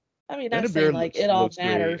 I mean, not Linda saying Blair like it all looks great.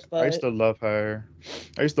 matters, I used but to love her.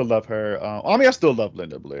 I used to love her. I mean, I still love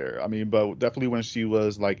Linda Blair. I mean, but definitely when she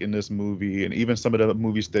was like in this movie, and even some of the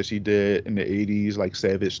movies that she did in the '80s, like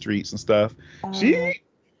Savage Streets and stuff. She, uh,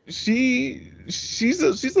 she's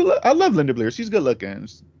a. I love Linda Blair. She's good looking.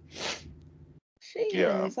 she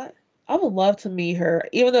Yeah. is. I would love to meet her,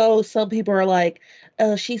 even though some people are like,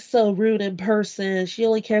 "Oh, she's so rude in person. She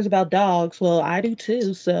only cares about dogs." Well, I do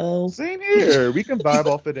too. So Same here. We can vibe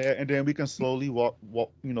off of that, and then we can slowly walk.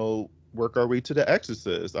 Work our way to The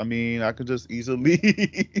Exorcist. I mean, I could just easily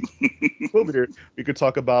over there. We could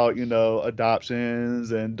talk about,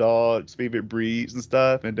 adoptions and dogs, favorite breeds and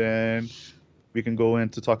stuff, and then we can go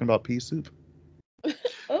into talking about pea soup.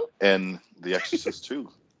 oh, And The Exorcist too.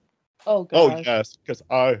 oh Oh gosh. yes, because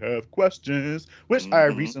I have questions, which I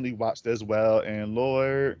Mm-hmm. recently watched as well, and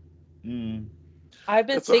Lord, mm, I've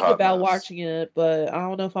been It's a thinking hot about mess. watching it, but I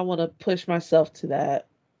don't know if I want to push myself to that.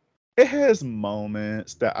 it has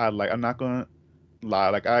moments that I like. I'm not gonna lie,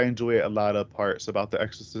 like I enjoy a lot of parts about The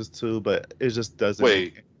Exorcist too, but it just doesn't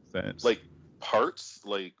make Wait, any sense. like parts,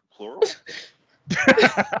 like plural?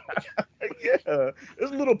 Yeah,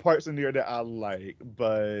 there's little parts in there that I like,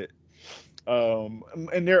 but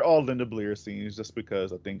and they're all Linda Blair scenes just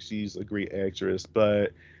because I think she's a great actress,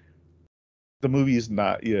 but the movie is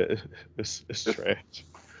not. Yeah, it's trash.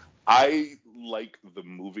 I like the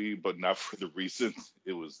movie, but not for the reasons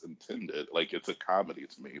it was intended. Like it's a comedy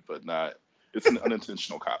to me, but not. It's an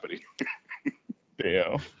unintentional comedy.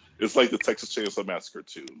 Damn. It's like the Texas Chainsaw Massacre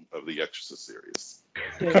 2 of the Exorcist series.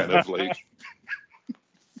 Kind Damn. of like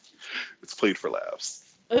It's played for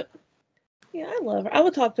laughs. Yeah, I love her. I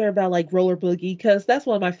would talk to her about like Roller Boogie because that's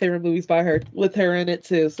one of my favorite movies by her with her in it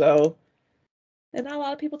too. So, and not a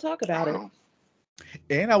lot of people talk about it. Wow.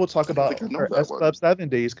 And I will talk I don't think about I know her that S one. Club 7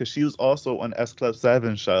 days because she was also on S Club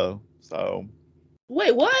 7 show. So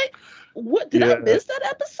Wait, what? What did I yeah, miss that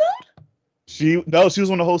episode? she was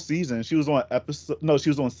on the whole season. She was on episode no, she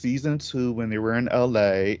was on season 2 when they were in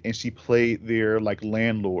LA, and she played their like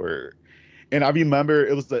landlord. And I remember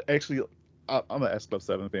it was actually I'm an S Club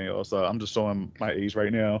 7 fan, also. I'm just showing my age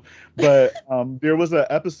right now. But there was an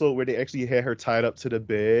episode where they actually had her tied up to the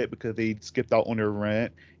bed because they skipped out on their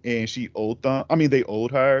rent, and she owed them. I mean, they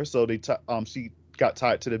owed her, so she got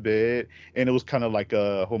tied to the bed, and it was kind of like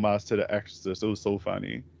a homage to The Exorcist. It was so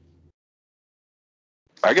funny.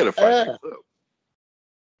 I gotta find that Uh, clip. oh,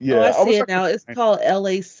 Yeah, I I see wish I it could now. It's find. called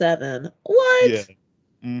LA 7. Yeah,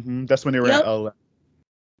 What? that's when they were in Yep. LA.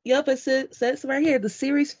 Yep, says right here. The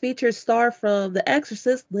series features star from The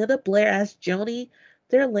Exorcist, Linda Blair as Joni,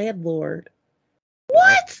 their landlord. Yeah.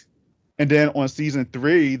 What? And then on season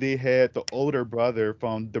 3, they had the older brother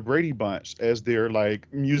from the Brady Bunch as their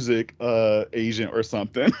like music agent or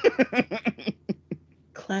something.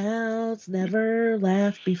 Clouds never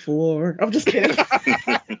laughed before. I'm just kidding.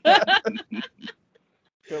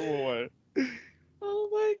 Come on. Oh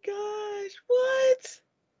my gosh. What?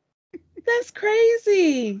 That's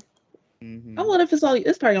crazy. I Hmm. wonder if it's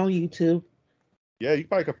probably on YouTube. Yeah, you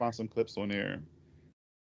probably could find some clips on there.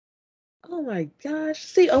 Oh my gosh.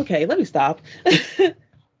 See, okay, let me stop.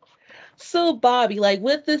 So, Bobby, like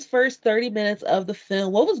with this first 30 minutes of the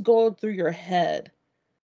film, what was going through your head?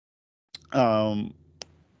 Um,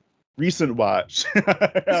 Recent watch.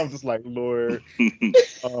 I'm just like, Lord,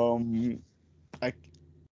 um, I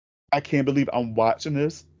I can't believe I'm watching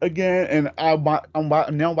this again, and I'm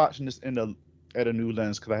now watching this at a new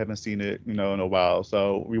lens because I haven't seen it, in a while.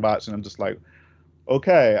 So rewatching, I'm just like,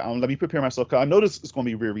 okay, let me prepare myself. 'Cause I know this is going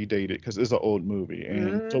to be very dated because it's an old movie,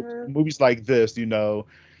 and so Mhm. movies like this,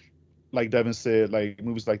 like Devin said, like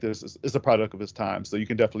movies like this is a product of its time. So you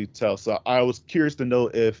can definitely tell. So I was curious to know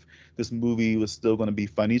if this movie was still going to be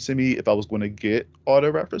funny to me, if I was going to get all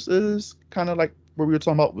the references, kind of like what we were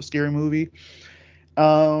talking about with Scary Movie.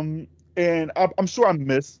 Um, and I'm sure I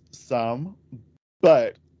missed some,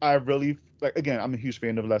 but I really like. Again, I'm a huge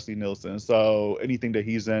fan of Leslie Nielsen, so anything that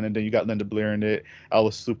he's in, and then you got Linda Blair in it, I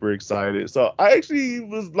was super excited. So I actually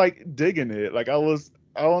was like digging it. Like I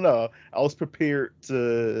don't know, I was prepared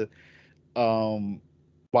to um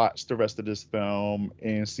watch the rest of this film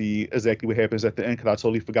and see exactly what happens at the end because I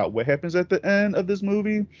totally forgot what happens at the end of this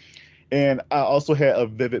movie. And I also had a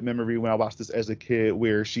vivid memory when I watched this as a kid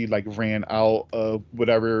where she like ran out of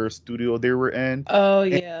whatever studio they were in. Oh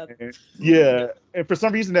yeah. And, yeah, and for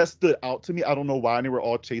some reason that stood out to me. I don't know why. And they were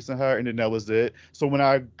all chasing her, and then that was it. So when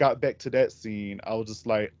I got back to that scene, I was just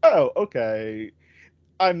like, oh, okay.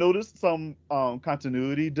 I noticed some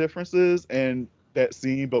continuity differences in that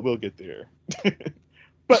scene, but we'll get there.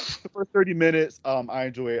 But the first 30 minutes, I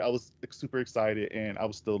enjoyed it. I was super excited, and I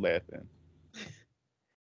was still laughing.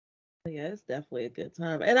 Yeah, it's definitely a good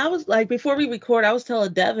time. And I was like, before we record, I was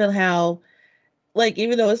telling Devin how, like,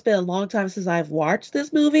 even though it's been a long time since I've watched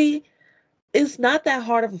this movie, it's not that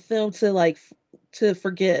hard of a film to to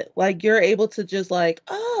forget. Like, you're able to just like,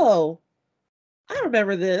 oh, I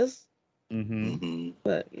remember this. Hmm. Hmm.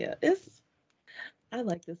 But yeah, I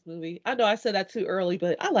like this movie. I know I said that too early,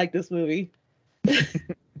 but I like this movie.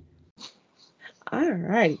 All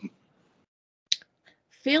right.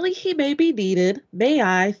 Feeling he may be needed, May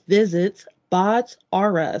I visit Bod's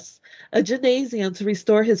R Us, a gymnasium to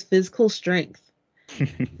restore his physical strength.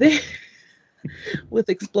 There, with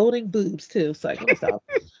exploding boobs too. So let me stop.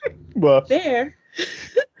 Well, There,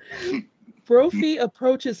 Brophy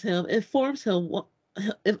approaches him, informs him of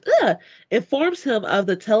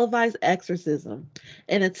the televised exorcism,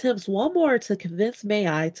 and attempts one more to convince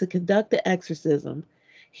May to conduct the exorcism.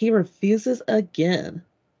 He refuses again.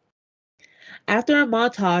 After a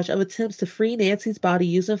montage of attempts to free Nancy's body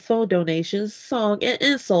using phone donations, song, and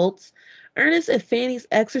insults, Ernest and Fanny's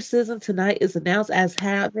exorcism tonight is announced as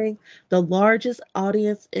having the largest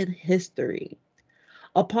audience in history.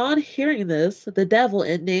 Upon hearing this, the devil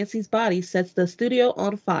in Nancy's body sets the studio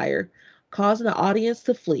on fire, causing the audience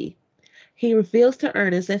to flee. He reveals to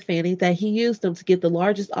Ernest and Fanny that he used them to get the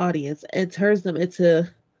largest audience and turns them into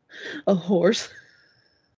a horse,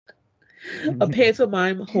 a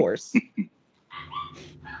pantomime horse.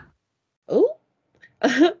 Oh,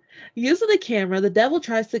 using the camera, the devil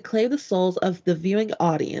tries to claim the souls of the viewing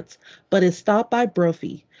audience, but is stopped by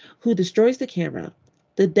Brophy, who destroys the camera.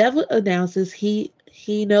 The devil announces he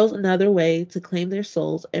knows another way to claim their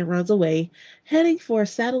souls and runs away, heading for a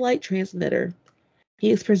satellite transmitter.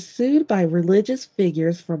 He is pursued by religious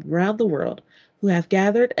figures from around the world who have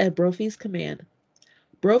gathered at Brophy's command.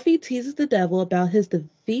 Brophy teases the devil about his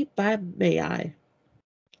defeat by Mai.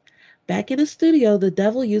 Back in the studio, the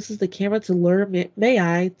devil uses the camera to lure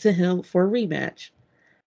Mai to him for a rematch.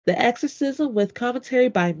 The Exorcism with commentary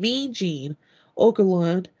by Mean Gene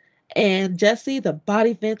Okerlund and Jesse the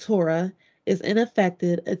Body Ventura is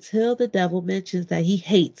unaffected until the devil mentions that he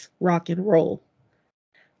hates rock and roll.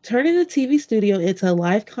 Turning the TV studio into a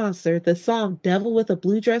live concert, the song Devil with a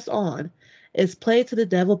Blue Dress On is played to the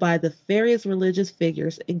devil by the various religious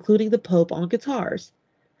figures, including the Pope on guitars.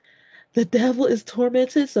 The devil is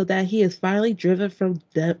tormented so that he is finally driven from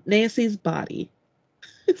Nancy's body.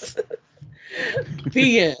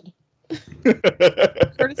 The end.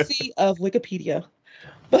 Courtesy of Wikipedia.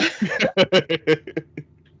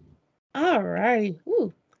 All right.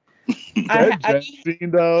 Ooh. That I gym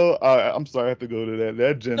scene, though, I'm sorry I have to go to that.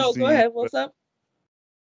 That gym no, go scene, ahead. What's up?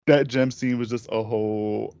 that gym scene was just a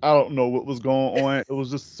whole. I don't know what was going on. It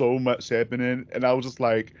was just so much happening, and I was just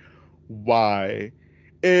like, why?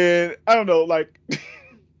 And I don't know, like,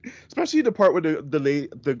 especially the part with the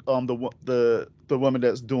woman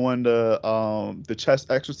that's doing the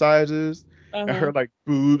chest exercises, and Uh-huh. her like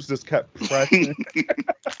boobs just kept pressing.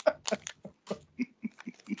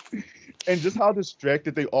 And just how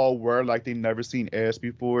distracted they all were, like they never seen ass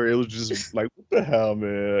before. It was just like, what the hell,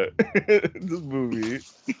 man? This movie.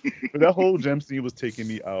 But that whole gem scene was taking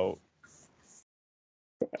me out.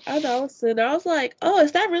 I know. So I was like, oh,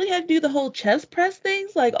 is that really how to do the whole chest press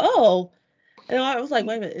things? Like, oh. And I was like,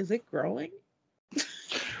 wait a minute, is it growing?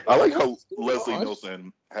 I like how What's going Leslie on?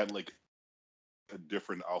 Nielsen had like a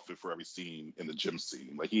different outfit for every scene in the gym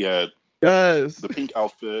scene. Like he had Yes. the pink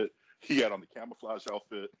outfit, he had on the camouflage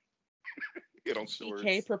outfit, he had on He came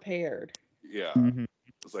shorts. prepared. Yeah, Mhm.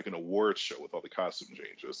 it's like an award show with all the costume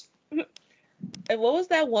changes. And what was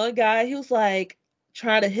that one guy? He was like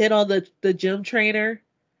trying to hit on the gym trainer.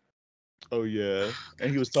 Oh yeah.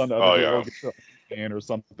 And he was telling the other Oh girl, "Oh, yeah. get your own man," or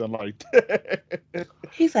something like that.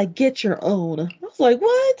 He's like, get your own. I was like,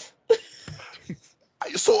 what?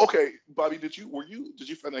 So okay, Bobby, did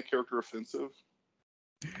you find that character offensive?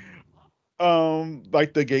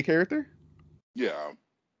 Like the gay character? Yeah.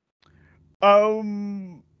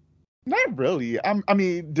 Um, Not really. I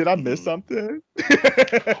mean, did I miss Hmm. something?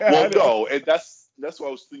 Well, I don't. no, and that's what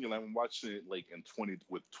I was thinking. I'm watching it like in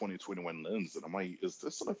 2021 lens, and I'm like, is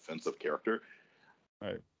this an offensive character?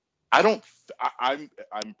 Right. I don't. I'm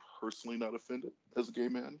personally not offended as a gay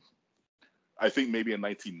man. I think maybe in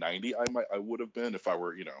 1990 I would have been if I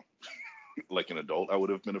were like an adult. I would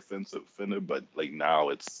have been offended, but like now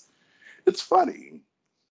it's funny,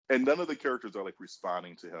 and none of the characters are like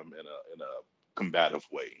responding to him in a combative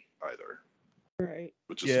way either, Right.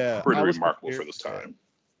 which is Yeah, pretty I was remarkable prepared for this for that time.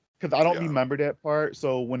 because I don't Yeah. remember that part.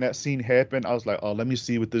 So when that scene happened, I was like, "Oh, let me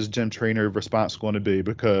see what this gym trainer response is going to be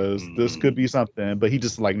because this Hmm. could be something." But he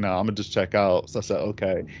just like, "No, I'm gonna just check out." So I said,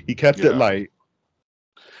 "Okay." He kept it Yeah. light.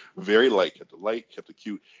 Very light, kept it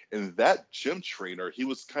cute. And that gym trainer, he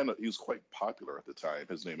was quite popular at the time.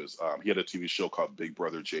 His name is he had a TV show called Big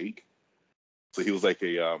Brother Jake. So he was like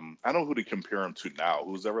a I don't know who to compare him to now.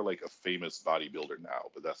 Who's ever like a famous bodybuilder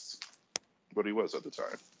now, but that's what he was at the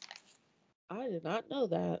time. I did not know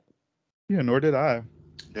that. Yeah, nor did I.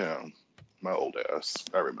 Yeah. My old ass.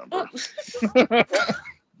 I Oh. remember.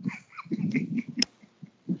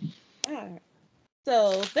 Alright.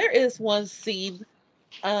 So there is one scene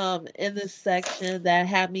in this section that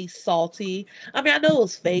had me salty. I mean, I know it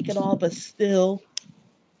was fake and all, but still,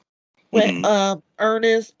 when Hmm.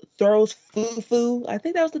 Ernest throws Foo, I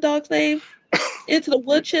think that was the dog's name, into the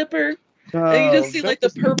wood chipper, and you just No, see that like the was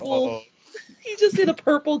purple. You just see the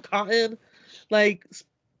purple cotton like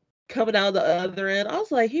coming out the other end. I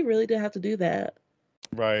was like, he really did have to do that.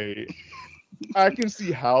 right. I can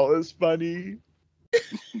see how it's funny,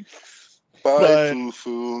 Bye, but foo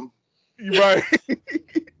foo. right.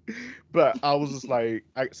 But I was just like,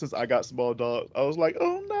 since I got small dogs, I was like,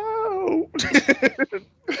 oh no.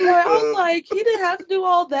 Right? I was like, he didn't have to do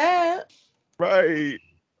all that. Right.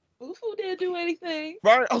 Foo didn't do anything.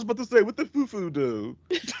 Right. I was about to say, what the foo do?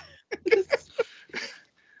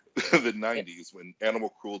 The 90s when animal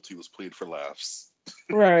cruelty was played for laughs.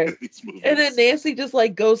 Right. These And then movies. Nancy just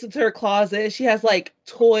like goes into her closet and she has like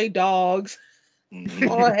toy dogs Hmm.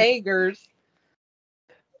 on hangers.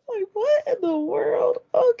 Like, what in the world?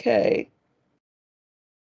 Okay.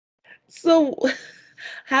 So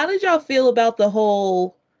how did y'all feel about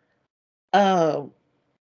um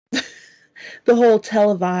the whole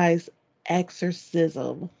televised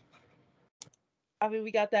exorcism. I mean,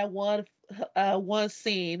 we got that one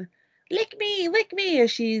scene, lick me, and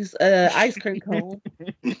she's ice cream cone.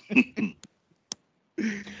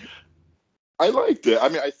 I liked it. I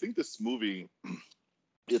mean, I think this movie,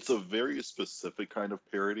 it's a very specific kind of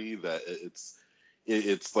parody that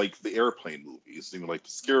it's like the airplane movies, you know, like the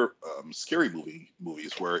scary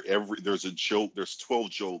movies where there's a joke, there's 12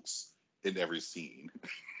 jokes in every scene,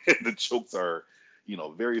 and the jokes are, you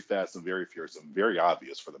know, very fast and very fierce and very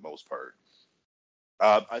obvious for the most part.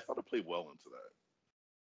 I thought it played well into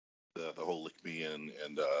that, the whole lick me and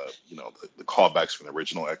you know, the callbacks from the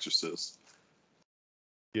original Exorcist.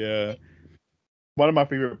 Yeah. One of my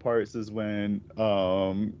favorite parts is when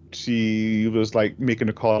she was like making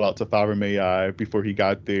a call out to Father May I before he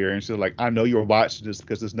got there, and she was like, "I know you're watching this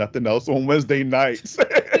because there's nothing else on Wednesday nights."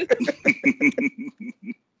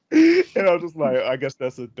 And I was just like, I guess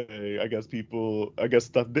that's a thing. I guess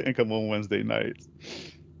stuff didn't come on Wednesday nights.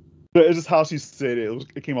 But it's just how she said it.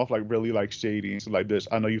 It came off like really like shady. And she's like, "Bitch,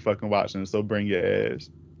 I know you fucking watching, so bring your ass."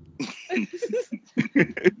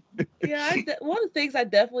 Yeah, one of the things I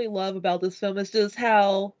definitely love about this film is just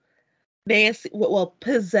how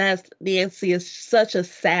possessed Nancy is such a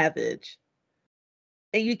savage.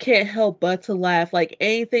 And you can't help but to laugh. Like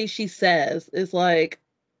anything she says is like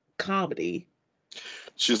comedy.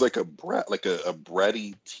 She's like a brat, like a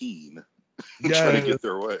bratty teen trying to Yeah. get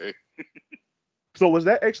their way. So was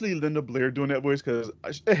that actually Linda Blair doing that voice? Because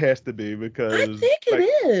it has to be, I because think it like,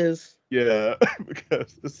 is. yeah,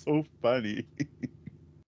 because it's so funny.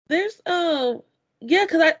 There's yeah,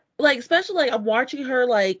 because I like, especially like I'm watching her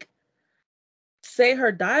like say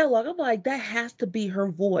her dialogue. I'm like, that has to be her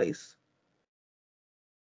voice.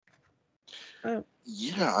 Uh,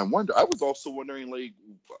 Yeah, I wonder. I was also wondering, like,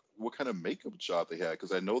 what kind of makeup job they had,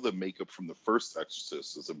 because I know the makeup from the first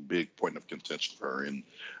Exorcist is a big point of contention for her, and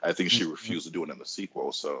I think she Mhm. refused to do it in the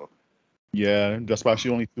sequel. So, Yeah, that's why she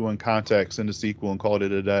only threw in contacts in the sequel and called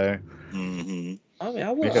it a day. hmm I mean,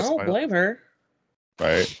 They I had don't somebody else, blame her.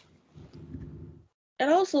 right? And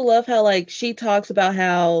I also love how like she talks about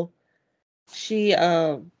how she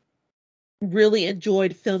really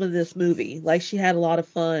enjoyed filming this movie. Like she had a lot of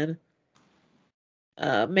fun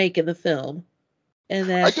making the film, and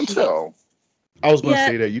I that can she tell. I was going to yeah,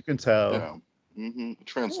 say that you can tell. Yeah, it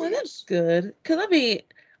well, that's translates. good. Because I mean,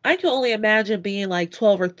 I can only imagine being like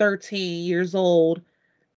 12 or 13 years old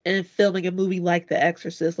and filming a movie like The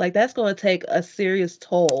Exorcist. Like that's going to take a serious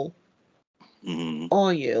toll hmm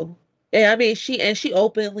on you. And I mean, she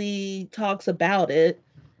openly talks about it,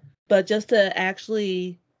 but just to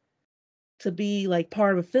actually to be like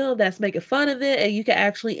part of a film that's making fun of it and you can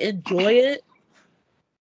actually enjoy it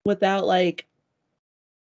without like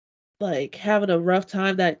having a rough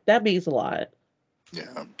time, that means a lot.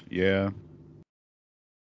 Yeah, Yeah,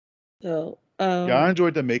 So yeah, I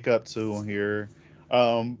enjoyed the makeup too on here.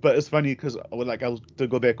 But it's funny because like I was to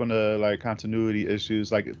go back on the like continuity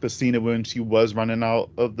issues, like the scene of when she was running out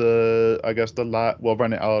of the, I guess the lot, well,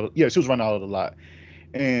 running out, yeah, she was running out of the lot,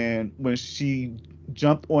 and when she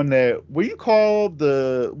jumped on that, what do you call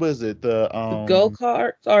the, what is it, the the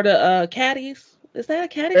go-karts or the caddies, is that a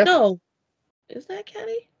caddy? F, No, is that a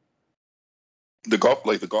caddy? the golf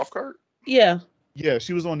cart. Yeah. yeah,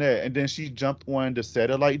 she was on that, and then she jumped on the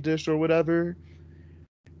satellite dish or whatever.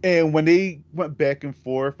 And when they went back and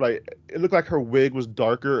forth, like it looked like her wig was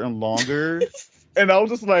darker and longer. And I was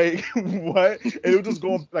just like, what? And it was just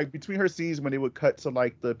going like between her scenes when they would cut to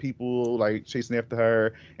like the people like chasing after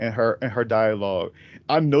her and her dialogue.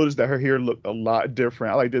 I noticed that her hair looked a lot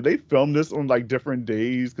different. I like, did they film this on like different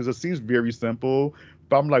days? Because it seems very simple.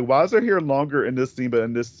 But I'm like, why is her hair longer in this scene, but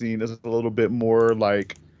in this scene it's a little bit more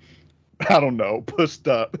like, I don't know, pushed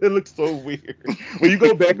up. It looks so weird. When you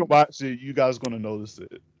go back and watch it, you guys gonna notice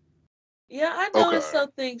it. Yeah, I noticed Okay.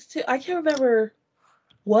 some things too. I can't remember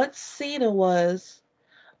what scene it was,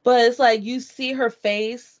 but it's like you see her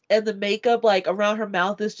face and the makeup like around her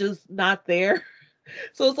mouth is just not there.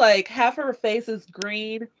 So it's like half her face is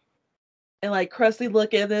green and like crusty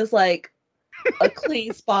looking, and there's like a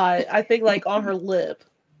clean spot, I think like on her lip.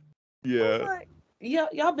 I was Yeah. like, yeah,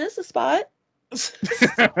 y'all missed a spot.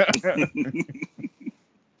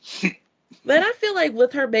 But I feel like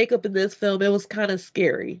with her makeup in this film, it was kind of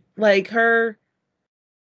scary. Like the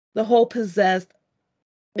whole possessed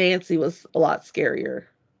Nancy was a lot scarier.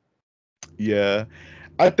 Yeah,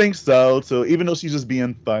 I think so. So even though she's just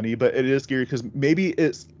being funny, but it is scary because maybe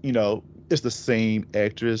it's, you know, it's the same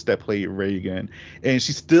actress that played Reagan, and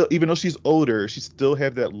she still, even though she's older, she still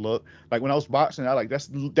have that look. Like when I was watching, I like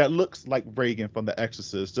that looks like Reagan from The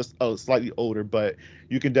Exorcist, just slightly older, but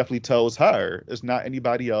you can definitely tell it's her. It's not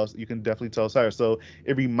anybody else. You can definitely tell it's her. So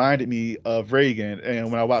it reminded me of Reagan,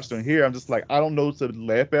 and when I watched her here, I'm just like, I don't know to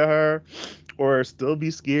laugh at her or still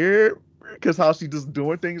be scared because how she's just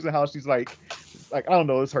doing things and how she's like I don't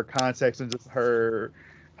know, it's her context and just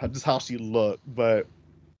just how she looked, but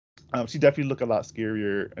she definitely looked a lot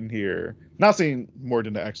scarier in here. Not saying more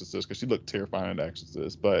than The Exorcist because she looked terrifying in The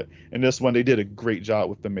Exorcist, but in this one they did a great job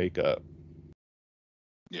with the makeup.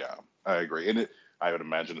 Yeah, I agree, and I would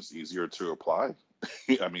imagine it's easier to apply.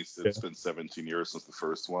 I mean, it's been 17 years since the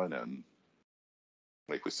first one, and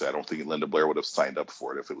like we said, I don't think Linda Blair would have signed up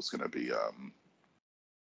for it if it was going to be,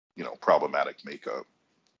 problematic makeup.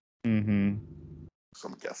 Mm-hmm. So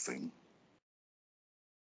I'm guessing.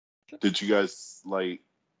 Did you guys like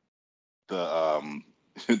the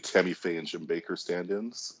Tammy Faye and Jim Baker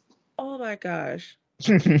stand-ins? Oh my gosh.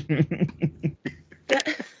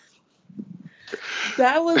 That,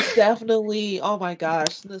 that was definitely, oh my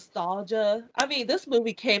gosh, nostalgia. I mean, this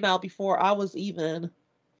movie came out before I was even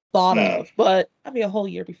thought of, but I mean a whole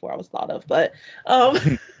year before I was thought of,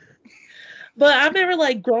 um but I remember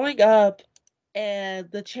like growing up and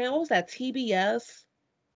the channel was at TBS,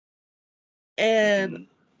 and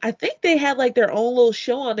I think they had like their own little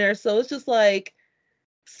show on there, so it's just like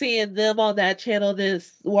seeing them on that channel,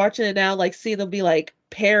 just watching it now, like seeing them be like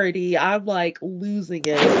parody, I'm like losing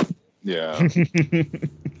it. Yeah.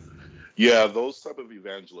 Yeah, those type of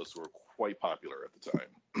evangelists were quite popular at the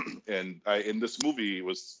time. And in this movie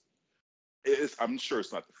I'm sure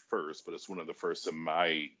it's not the first, but it's one of the first in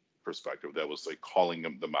my perspective that was like calling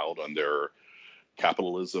them out on their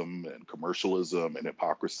capitalism and commercialism and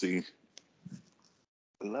hypocrisy.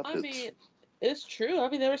 I loved it. Mean, it's true. I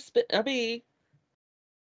mean, they were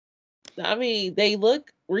they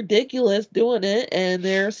look ridiculous doing it, and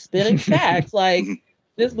they're spitting facts. Like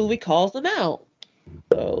this movie calls them out.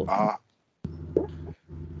 So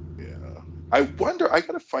yeah, I wonder. I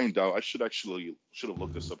gotta find out. I should have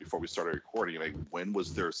looked this up before we started recording. Like, when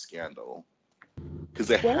was their scandal?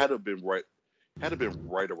 Because it what? had to have been right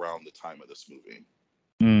around the time of this movie.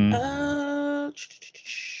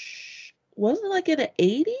 Wasn't it like in the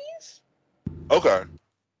 80s? Okay.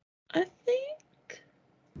 I think.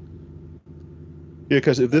 Yeah,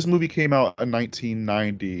 because if this movie came out in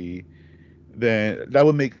 1990, then that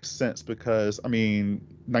would make sense because I mean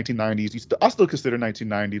 1990s. I still consider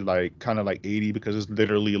 1990 like kind of like 80 because it's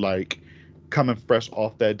literally like coming fresh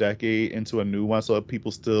off that decade into a new one. So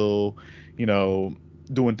people still,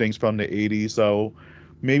 doing things from the 80s. So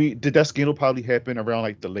maybe did that scandal probably happen around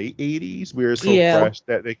like the late 80s where it's so fresh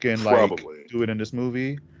that they can like Probably do it in this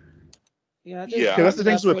movie? Yeah, I just Yeah. Because that's looked the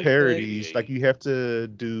it things up with real quick. parodies. Like you have to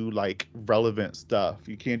do like relevant stuff.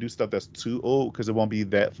 You can't do stuff that's too old because it won't be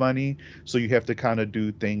that funny. So you have to kind of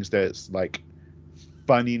do things that's like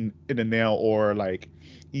funny in the now or like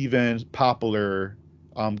even popular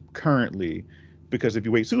currently. Because if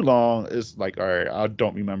you wait too long, it's like, all right, I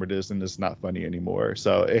don't remember this and it's not funny anymore.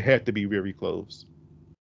 So it had to be very close.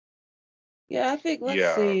 Yeah, I think, let's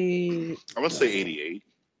Yeah. see. I'm gonna say 88.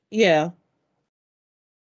 Yeah,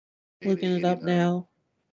 80, looking it up 89. now.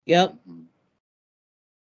 Yep. Mm-hmm.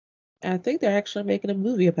 I think they're actually making a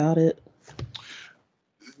movie about it.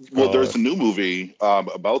 Well, there's a new movie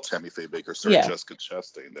about Tammy Faye Baker starring Yeah. Jessica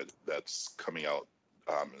Chastain that's coming out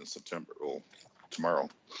in September. Well, tomorrow.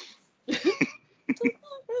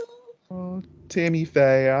 Oh, Tammy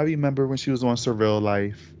Faye. I remember when she was on Surreal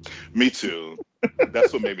Life. Me too.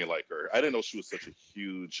 That's what made me like her. I didn't know she was such a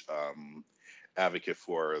huge advocate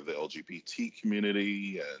for the LGBT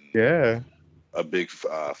community and Yeah. a big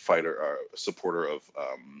fighter, supporter of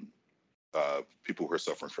people who are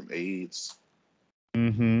suffering from AIDS.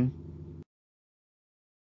 Mm-hmm.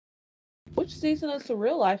 Which season of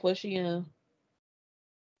Surreal Life was she in?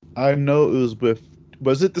 I know it was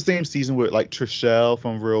was it the same season with like Trishelle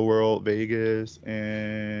from Real World Vegas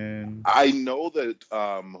and I know that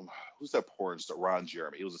who's that porn star? Ron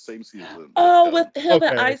Jeremy. It was the same season with Oh, him. with him and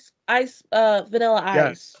okay. Vanilla Ice.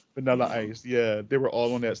 Yes, Vanilla Mhm. Ice. Yeah, they were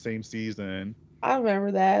all on that same season. I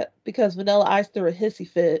remember that because Vanilla Ice threw a hissy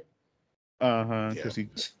fit. Uh-huh, Yeah. because he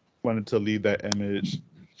wanted to leave that image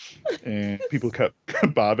and people kept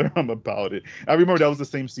bothering him about it. I remember that was the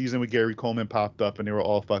same season when Gary Coleman popped up and they were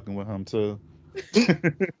all fucking with him too. They're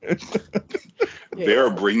Yeah.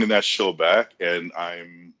 bringing that show back, and I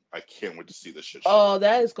can't wait to see this shit Oh, show.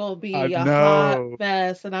 that is gonna I be a hot know.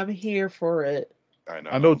 mess, and I'm here for it. I I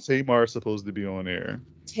know know. Tamar is supposed to be on there.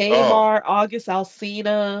 Oh, Tamar, August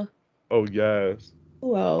Alsina. Oh yes.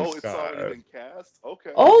 Who Oh, else? it's already God. been cast.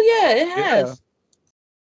 Okay. Oh yeah, it Yeah. has.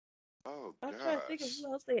 Oh I'm trying to think of gosh.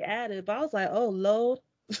 who else they added, but I was like, oh Lord.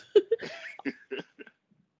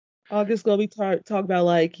 August gonna be talk about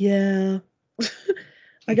like, yeah.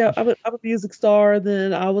 I'm a music star,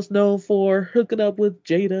 then I was known for hooking up with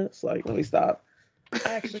Jada. It's like, let me stop.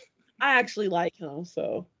 I actually I actually like him,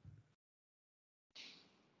 so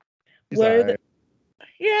He's where the alright.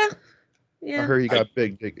 yeah, I yeah. heard he I got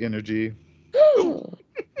big dick energy. oh,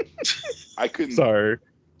 I couldn't, Sorry.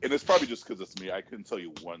 and it's probably just because it's me. I couldn't tell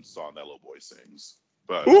you one song that little boy sings,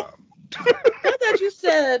 but Ooh. I thought you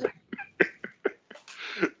said,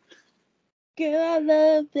 girl, I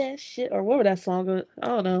love that shit. Or what would that song go? I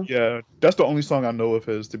don't know. Yeah, that's the only song I know of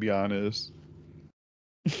his, to be honest.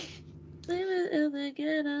 Living in the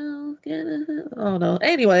ghetto, ghetto. I don't know.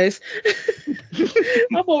 Anyways,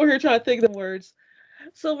 I'm over here trying to think of the words.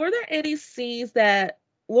 So, were there any scenes that?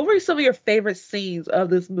 What were some of your favorite scenes of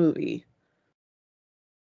this movie?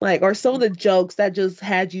 Like, or some of the jokes that just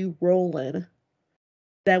had you rolling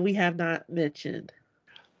that we have not mentioned?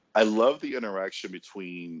 I love the interaction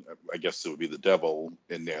between, I guess it would be the devil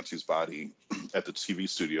in Nancy's body at the TV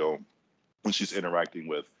studio when she's interacting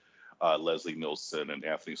with Leslie Nielsen and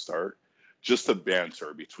Anthony Starr. Just the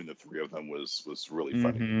banter between the three of them was really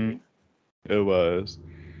funny to Mm-hmm. me. It was.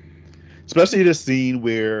 Especially the scene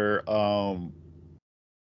where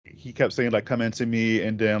he kept saying like come into me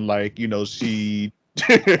and then like, she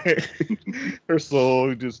her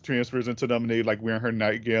soul just transfers into them and they like wearing her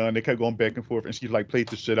nightgown. They kept going back and forth and she like played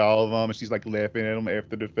the shit out of them and she's like laughing at them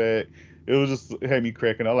after the fact. It was just it had me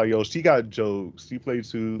cracking. I was like, yo, she got jokes. She played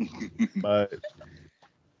too much.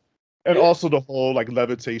 And also the whole like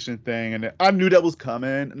levitation thing, and I knew that was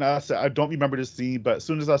coming. And I said I don't remember the scene, but as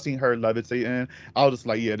soon as I seen her levitating, I was just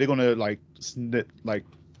like, yeah, they're gonna like snip like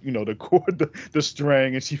the cord, the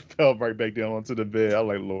string, and she fell right back down onto the bed. I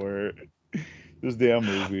was like, Lord, this damn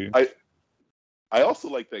movie. I I also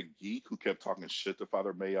like that geek who kept talking shit to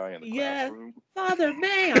Father May in the Yeah, classroom, Father,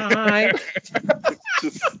 may I?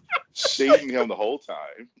 just shading him the whole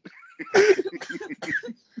time.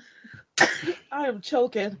 I am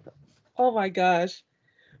choking. Oh my gosh.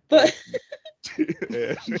 But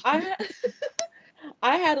I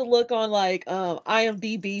I had to look on like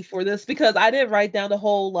IMDb for this because I didn't write down the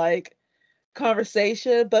whole like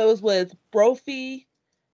conversation, but it was with Brophy,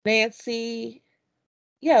 Nancy.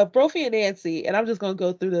 Yeah, Brophy and Nancy, and I'm just gonna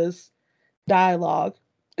go through this dialogue.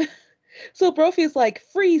 So Brophy's like,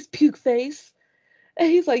 freeze, puke face. And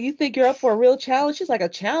he's like, you think you're up for a real challenge? She's like, a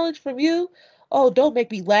challenge from you? Oh, don't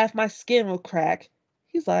make me laugh, my skin will crack.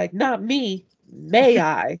 He's like, not me. May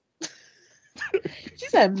I? She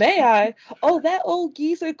said, may I? Oh, that old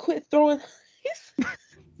geezer quit throwing.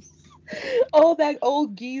 Oh, that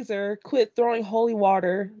old geezer quit throwing holy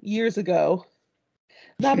water years ago.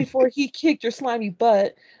 Not before he kicked your slimy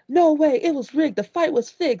butt. No way, it was rigged. The fight was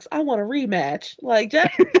fixed. I want a rematch. Like,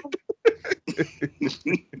 Jack,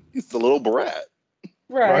 He's the little brat.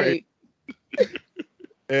 Right. right.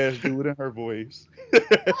 Ash, do it in her voice.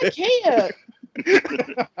 I can't.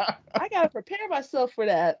 I gotta prepare myself for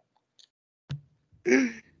that.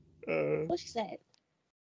 What she said?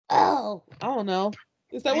 Oh, I don't know.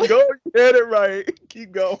 Is that Keep what going. You had it right.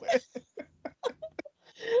 Keep going.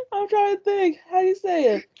 I'm trying to think? How do you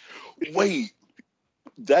say it? Wait,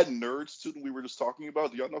 that nerd student we were just talking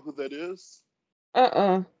about, do y'all know who that is?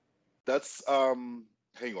 Uh-uh. That's hang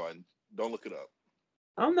on. Don't look it up.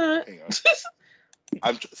 I'm not. Hang on.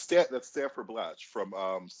 That's Stanford Blatch from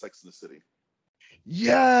Sex and the City.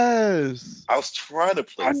 Yes. I was trying to I,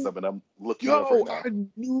 place them and I'm looking it up right yo, now. I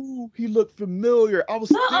knew he looked familiar. I was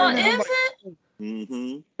staring at him Is like, it?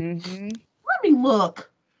 Mm-hmm. Let me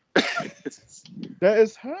look. that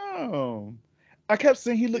is him. I kept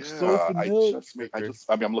saying he looked so Yeah, familiar.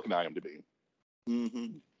 I mean I'm looking at IMDb. Mm-hmm.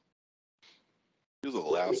 He was a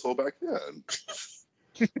little asshole back then.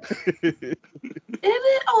 Isn't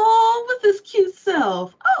it all with his cute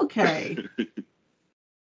self? Okay.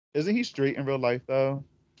 Isn't he straight in real life though?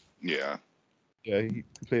 Yeah. Yeah, he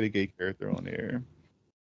played a gay character on there.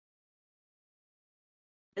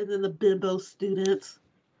 And then the bimbo students.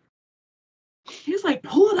 He's like,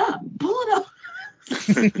 pull it up, pull it up.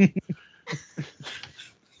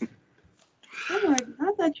 I'm like,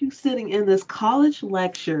 I thought you sitting in this college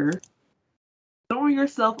lecture, throwing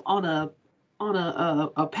yourself on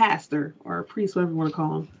a pastor or a priest, whatever you want to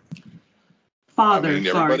call him. I Father, mean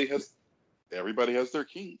sorry. everybody has their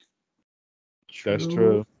kink. That's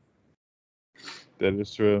true. That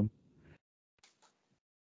is true.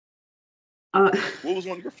 Uh, What was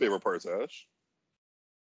one of your favorite parts, Ash?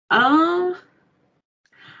 um,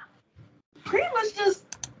 pretty much just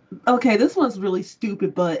Okay, this one's really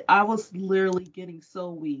stupid, but I was literally getting so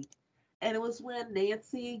weak. And it was when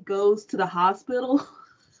Nancy goes to the hospital.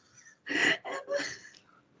 And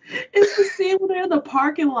it's the scene when they're in the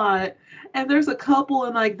parking lot and there's a couple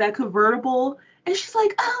in like that convertible. And she's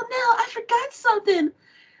like, oh no, I forgot something.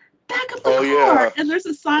 Back up the Oh car. yeah. And there's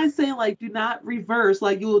a sign saying like do not reverse,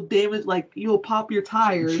 like you will damage, like you will pop your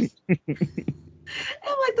tires.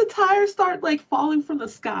 And like the tires start like falling from the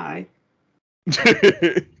sky.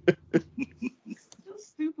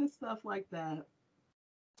 Just stupid stuff like that.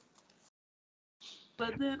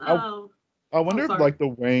 But then I I oh wonder if sorry. like the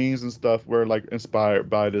Waynes and stuff were like inspired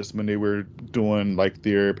by this when they were doing like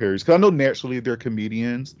their parodies. Because I know naturally they're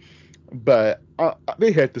comedians, but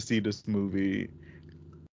they had to see this movie,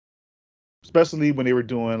 especially when they were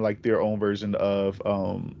doing like their own version of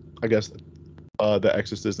I guess The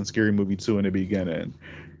Exorcist and Scary Movie 2 in the beginning.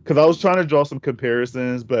 Because I was trying to draw some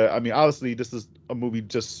comparisons, but I mean, obviously, this is a movie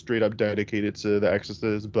just straight up dedicated to The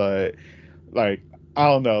Exorcist. But like, I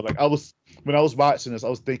don't know. Like, when I was watching this, I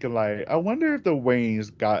was thinking like, I wonder if the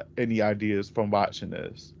Waynes got any ideas from watching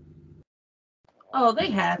this. Oh, they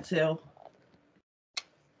had to.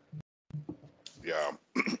 Yeah.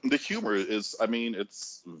 The humor is, I mean,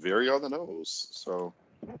 it's very on the nose. So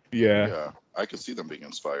Yeah. yeah, I could see them being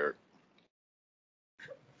inspired.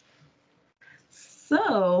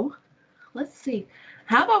 So let's see.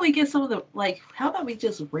 How about we get some of the like? How about we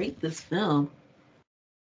just rate this film?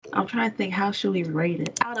 I'm trying to think. How should we rate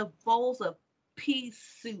it? Out of bowls of pea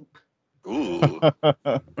soup. Ooh. All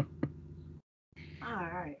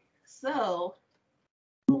right. So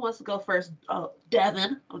who wants to go first? Oh,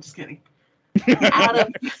 Devin. I'm just kidding. Out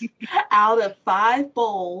of out of 5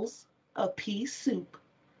 bowls of pea soup.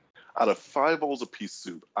 Out of 5 bowls of pea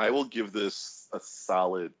soup, I will give this a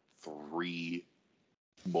solid 3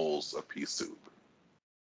 bowls of pea soup.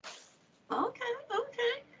 Okay.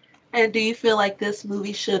 Okay. And do you feel like this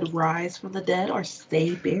movie should rise from the dead or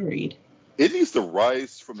stay buried? It needs to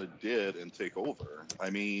rise from the dead and take over. I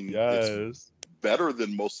mean, it's Yes. better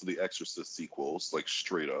than most of the Exorcist sequels, like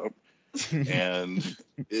straight up. And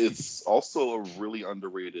it's also a really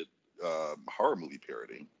underrated horror movie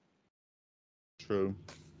parody. True.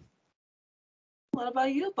 What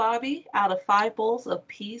about you, Bobby? Out of 5 bowls of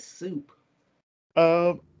pea soup.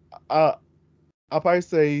 Um, I I'll probably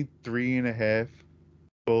say 3.5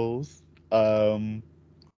 bowls. Um,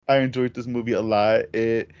 I enjoyed this movie a lot.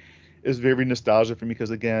 It is very nostalgic for me because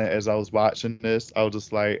again, as I was watching this, I was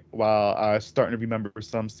just like, wow, I starting to remember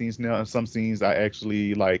some scenes now, and some scenes I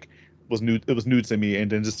actually like was new. It was new to me,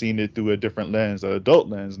 and then just seeing it through a different lens, an adult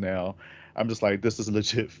lens now, I'm just like, this is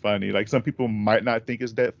legit funny. Like some people might not think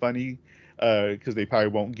it's that funny. Because they probably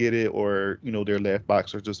won't get it, or their laugh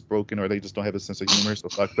box are just broken, or they just don't have a sense of humor. So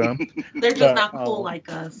fuck them. They're just But not cool like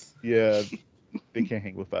us. yeah, they can't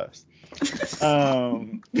hang with us.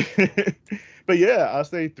 Um, but yeah, I'll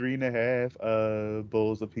say 3.5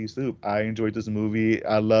 bowls of pea soup. I enjoyed this movie.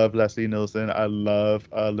 I love Leslie Nielsen. I love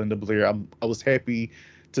Linda Blair. I was happy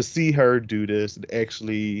to see her do this. And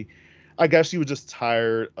actually, I guess she was just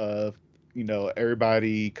tired of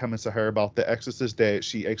everybody coming to her about The Exorcist, that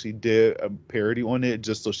she actually did a parody on it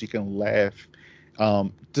just so she can laugh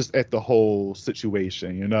just at the whole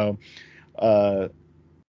situation. Uh,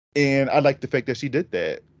 and I like the fact that she did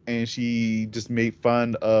that, and she just made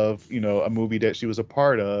fun of a movie that she was a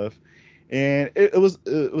part of, and it was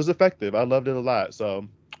effective. I loved it a lot. So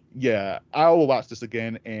yeah, I will watch this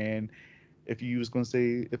again. And if you was gonna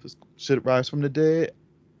say if it should it rise from the dead,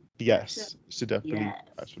 yes, it should definitely Yes.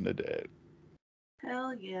 rise from the dead.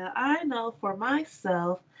 Hell yeah. I know for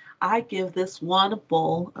myself, I give this one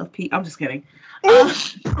bowl of pea. I'm just kidding. Uh,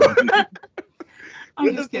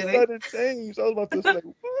 I'm What just is the kidding. sudden change? I was about to say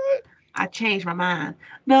what? I changed my mind.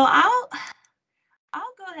 No,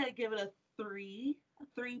 I'll go ahead and give it a 3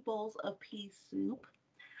 bowls of pea soup.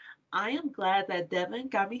 I am glad that Devin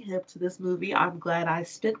got me hip to this movie. I'm glad I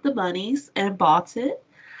spent the monies and bought it.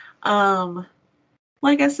 Um,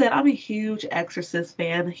 like I said, I'm a huge Exorcist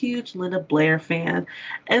fan, a huge Linda Blair fan,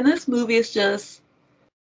 and this movie is just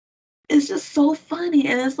so funny.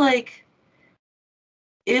 And it's like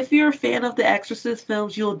if you're a fan of the Exorcist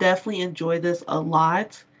films, you'll definitely enjoy this a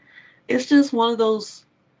lot. It's just one of those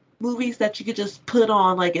movies that you could just put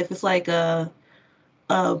on, like if it's like a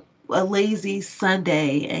a lazy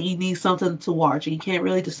Sunday and you need something to watch and you can't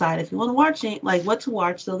really decide if you want to watch it, like what to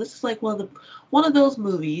watch. So this is like one of those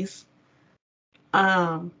movies.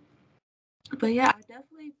 Um, but yeah, I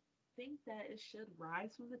definitely think that it should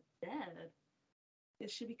rise from the dead. It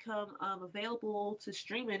should become available to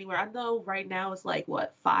stream anywhere. I know right now it's like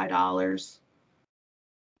what $5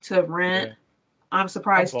 to rent. Yeah, I'm I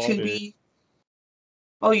surprised bought it. Tubi.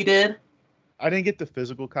 Oh, you did? I didn't get the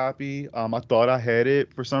physical copy. I thought I had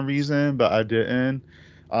it for some reason, but I didn't.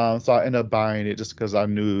 So I ended up buying it just because I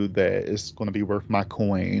knew that it's going to be worth my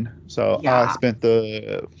coin. So I Yeah, spent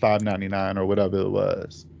the $5.99 or whatever it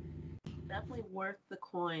was. definitely worth the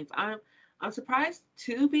coins. I'm surprised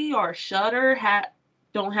Tubi or Shutter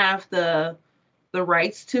don't have the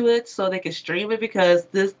rights to it so they can stream it, because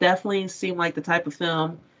this definitely seemed like the type of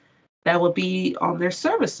film that would be on their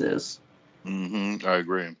services. I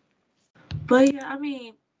agree. But yeah, I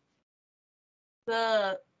mean,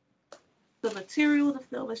 the the material of the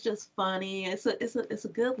film is just funny. It's a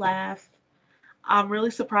good laugh. I'm really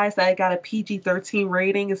surprised that it got a PG-13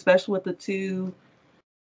 rating, especially with the two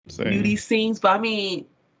nudie Same. scenes. But I mean,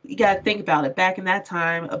 you gotta think about it. Back in that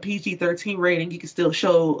time, a PG-13 rating, you could still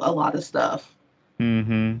show a lot of stuff.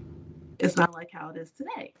 Mm-hmm. It's not like how it is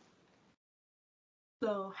today.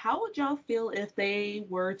 So, how would y'all feel if they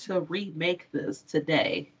were to remake this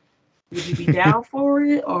today? Would you be down for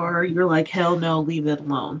it, or you're like, hell no, leave it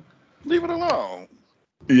alone? Leave it alone.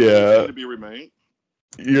 Doesn't need Yeah. to be remade.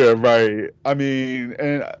 Yeah, right. I mean,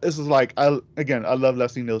 and this is like I love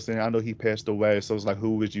Leslie Nielsen. I know he passed away, so it's like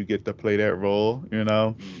who would you get to play that role, you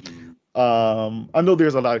know? hmm I know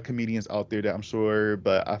there's a lot of comedians out there that I'm sure,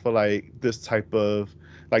 but I feel like these type of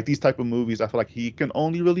movies, I feel like he can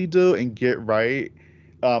only really do and get right.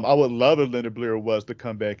 I would love if Linda Blair was to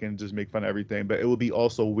come back and just make fun of everything, but it would be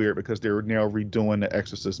also weird because they're now redoing the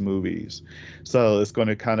Exorcist movies, so it's going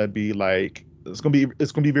to kind of be like it's gonna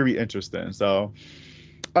be very interesting. So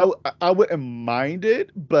I wouldn't mind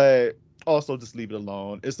it, but also just leave it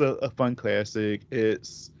alone. It's a fun classic.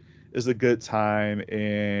 It's a good time,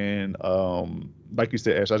 and like you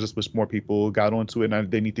said, Ash, I just wish more people got onto it,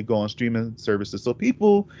 and they need to go on streaming services so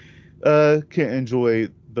people can enjoy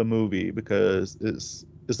the movie because it's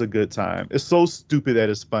a good time. It's so stupid that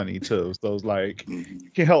it's funny too. So it's like hmm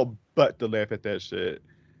you can't help but to laugh at that shit.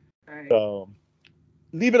 Right. So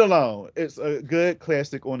leave it alone. It's a good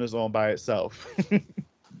classic on its own by itself.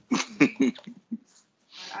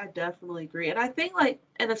 I definitely agree, and I think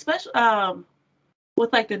and especially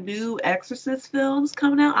with like the new Exorcist films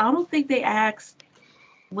coming out, I don't think they asked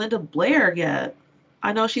Linda Blair yet.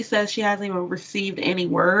 I know she says she hasn't even received any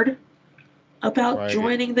word about Right.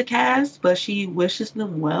 joining the cast, but she wishes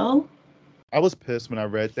them well. I was pissed when I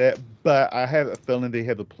read that, but I have a feeling they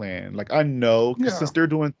have a plan. Like I know, because Yeah. since they're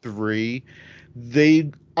doing three,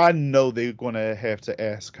 I know they're gonna have to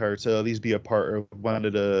ask her to at least be a part of one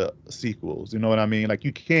of the sequels. You know what I mean? Like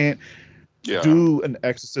you can't Yeah. do an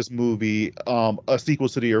Exorcist movie, a sequel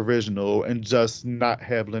to the original, and just not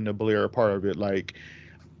have Linda Blair a part of it. Like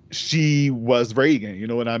she was Reagan. You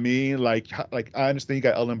know what I mean? Like I understand you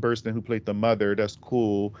got Ellen Burstyn who played the mother. That's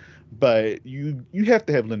cool, but you have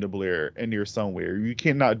to have Linda Blair in there somewhere. You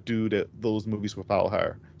cannot do those movies without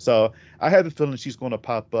her. So I have a feeling she's going to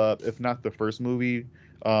pop up, if not the first movie,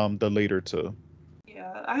 the later two.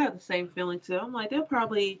 Yeah, I have the same feeling too. I'm like, they'll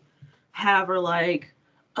probably have her like,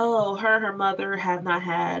 oh, her and her mother have not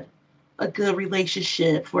had a good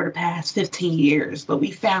relationship for the past 15 years, but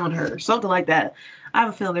we found her. Something like that. I have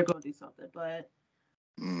a feeling they're going to do something, but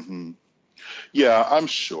hmm Yeah, I'm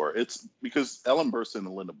sure. It's because Ellen Burstyn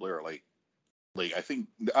and Linda Blair are like I think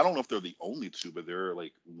I don't know if they're the only two, but they're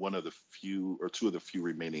like one of the few or two of the few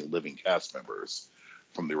remaining living cast members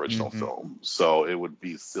from the original Hmm. film. So it would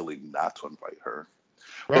be silly not to invite her.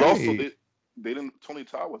 But also Right. they didn't Tony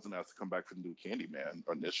Todd wasn't asked to come back for the new Candyman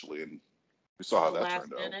initially, and we saw how oh, that last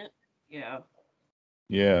turned out. minute. Yeah,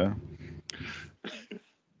 Yeah.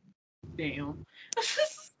 damn.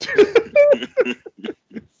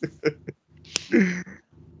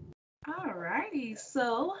 Alrighty,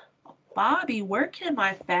 so Bobby, where can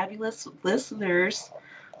my fabulous listeners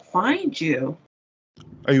find you?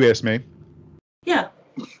 Oh, you asked me. Yeah.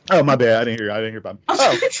 Oh, my bad. I didn't hear. I didn't hear about.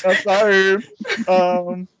 Oh, I'm sorry.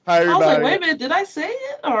 Hi I was like, wait everybody. a minute, did I say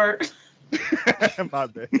it? Or My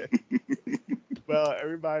bad. Well,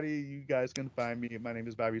 everybody, you guys can find me. My name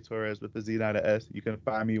is Bobby Torres with a Z, not a S. You can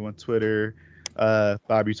find me on Twitter,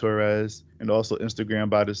 Bobby Torres, and also Instagram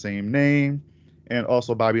by the same name. And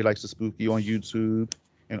also Bobby Likes to Spooky on YouTube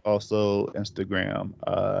and also Instagram.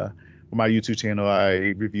 For my YouTube channel,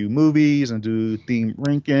 I review movies and do theme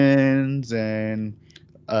rankings and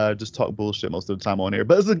just talk bullshit most of the time on there.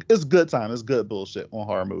 But it's good time. It's good bullshit on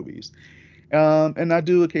horror movies. And I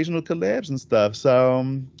do occasional collabs and stuff.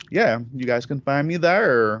 So yeah, you guys can find me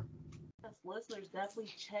there. yes, listeners,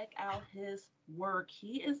 definitely check out his work.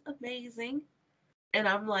 He is amazing. And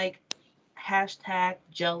I'm like hashtag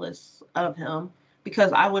jealous of him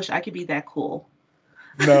because I wish I could be that cool.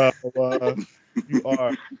 No, You are.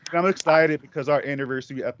 And I'm excited because our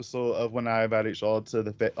anniversary episode of when I invited y'all to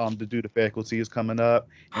to do the faculty is coming up,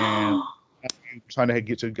 and I'm trying to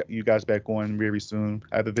get you guys back on very soon.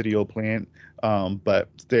 I have a video planned, but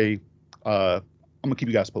stay. I'm gonna keep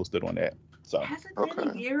you guys posted on that. So Has it been a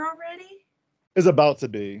Okay. year already? it's about to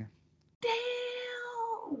be.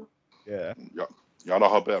 Damn. Yeah. Y'all know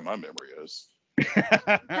how bad my memory is.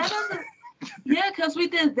 That doesn't. Yeah, because we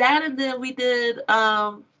did that, and then we did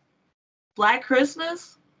Black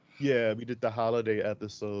Christmas. Yeah, we did the holiday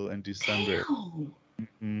episode in December. Damn.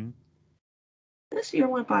 Hmm. This year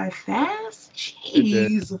went by fast. It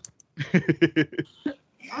did. Jeez. All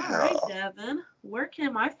Yeah. right, Devin. Where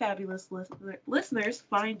can my fabulous listeners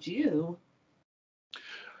find you?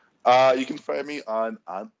 You can find me on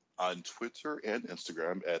Twitter and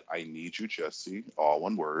Instagram at I Need You Jesse, all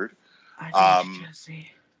one word. I need Um, you,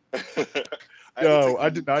 Jesse. I had to Yo, take I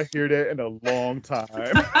did not hear that in a long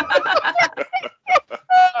time.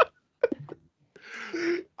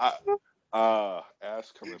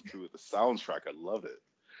 Ash coming through with the soundtrack. I love it.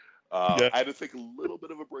 Yeah. I had to take a little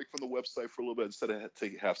bit of a break from the website for a little bit instead of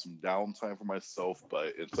have some downtime for myself.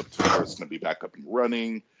 But in September, it's going to be back up and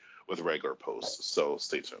running with regular posts. So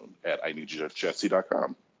stay tuned at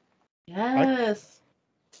ineedyoujesse.com. Yes.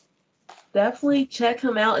 Definitely check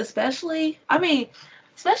him out, especially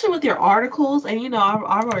with your articles. And I've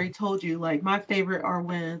already told you, like, my favorite are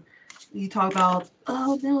when you talk about,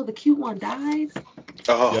 oh no, the cute one died.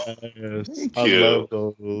 Oh, Yes. thank I you. love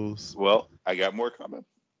those. Well, I got more coming.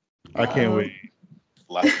 I can't wait.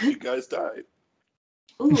 Last few guys died.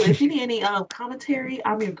 Ooh, if you need any commentary,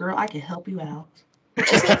 I'm your girl. I can help you out.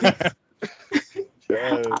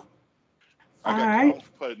 Yes. I All got right. clowned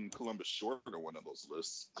for putting Columbus short on one of those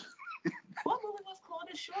lists. What movie was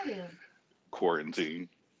Claudia Short in? Quarantine.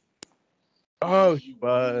 Oh, He he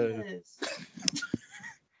was. was.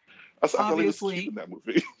 I thought he was cute Obviously. in that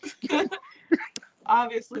movie.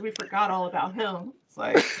 Obviously, we forgot all about him. It's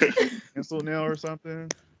like, Canceled now or something?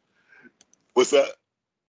 What's that?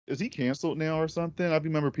 Is he canceled now or something? I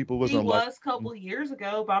remember people he wasn't like was a couple years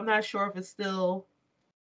ago, but I'm not sure if it's still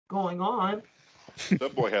going on.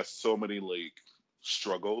 That boy has so many like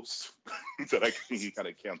struggles that he kind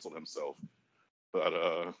of canceled himself. But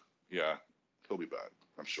yeah, he'll be back,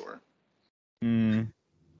 I'm sure. Mm.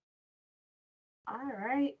 All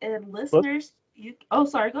right. And But listeners, oh,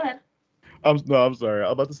 sorry, go ahead. I'm sorry.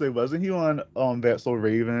 I'm about to say, wasn't he on That's So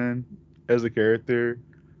Raven as a character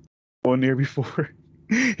on there before?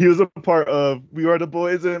 He was a part of We Are the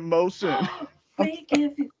Boys in Motion. We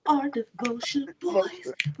give you our devotion,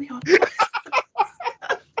 boys. We are.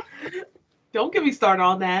 Don't get me started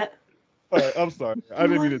on that. All right, I'm sorry. I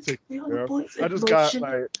didn't mean to Boys, take we it are the there. boys I in just got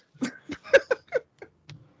motion. like,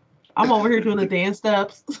 I'm over here doing the dance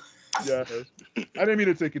steps. yes. I didn't mean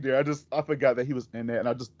to take it there. I forgot that he was in that, and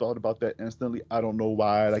I just thought about that instantly. I don't know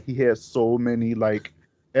why. Like he had so many like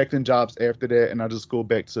acting jobs after that, and I just go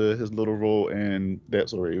back to his little role in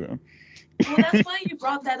That's So Raven. Well, that's funny you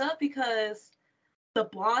brought that up because the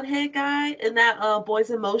blonde head guy in that Boys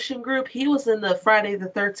in Motion group, he was in the Friday the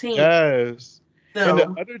 13th Yes. film. And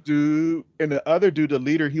the other dude, the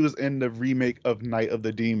leader, he was in the remake of Night of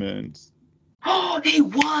the Demons. Oh, he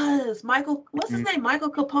was Michael. What's his Mm, name? Michael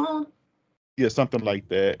Capone. yeah, something like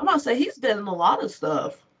that. I'm gonna say he's been in a lot of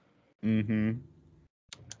stuff. Mm-hmm.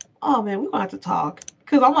 Oh man, we're gonna have to talk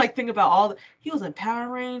because I'm like thinking about all the. He was in Power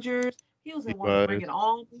Rangers. He was He in one of the Bring was. It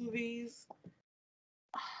On movies.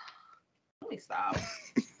 Let me stop.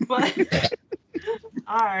 But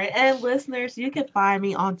all right, and listeners, you can find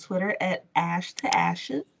me on Twitter at Ash to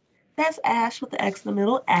Ashes. That's Ash with the X in the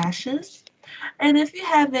middle, Ashes. And if you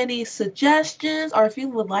have any suggestions or if you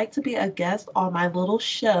would like to be a guest on my little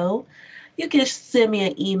show, you can send me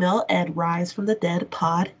an email at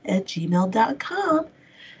risefromthedeadpod@gmail.com.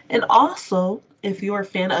 And also, if you're a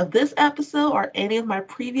fan of this episode or any of my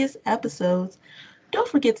previous episodes, don't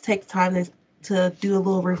forget to take the time to do a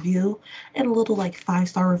little review and a little like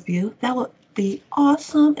 5-star review. That would be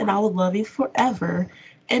awesome and I would love you forever.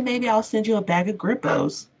 And maybe I'll send you a bag of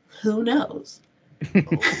Grippos. Who knows?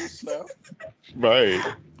 Oh snap! Right.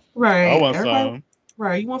 I Right. want Everybody, some.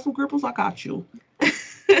 right. You want some Grippos? I got you.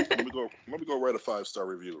 Let me go. Let me go write a 5-star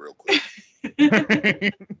review real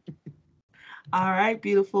quick. All right,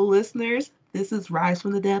 beautiful listeners. This is Rise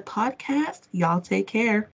from the Dead podcast. Y'all take care.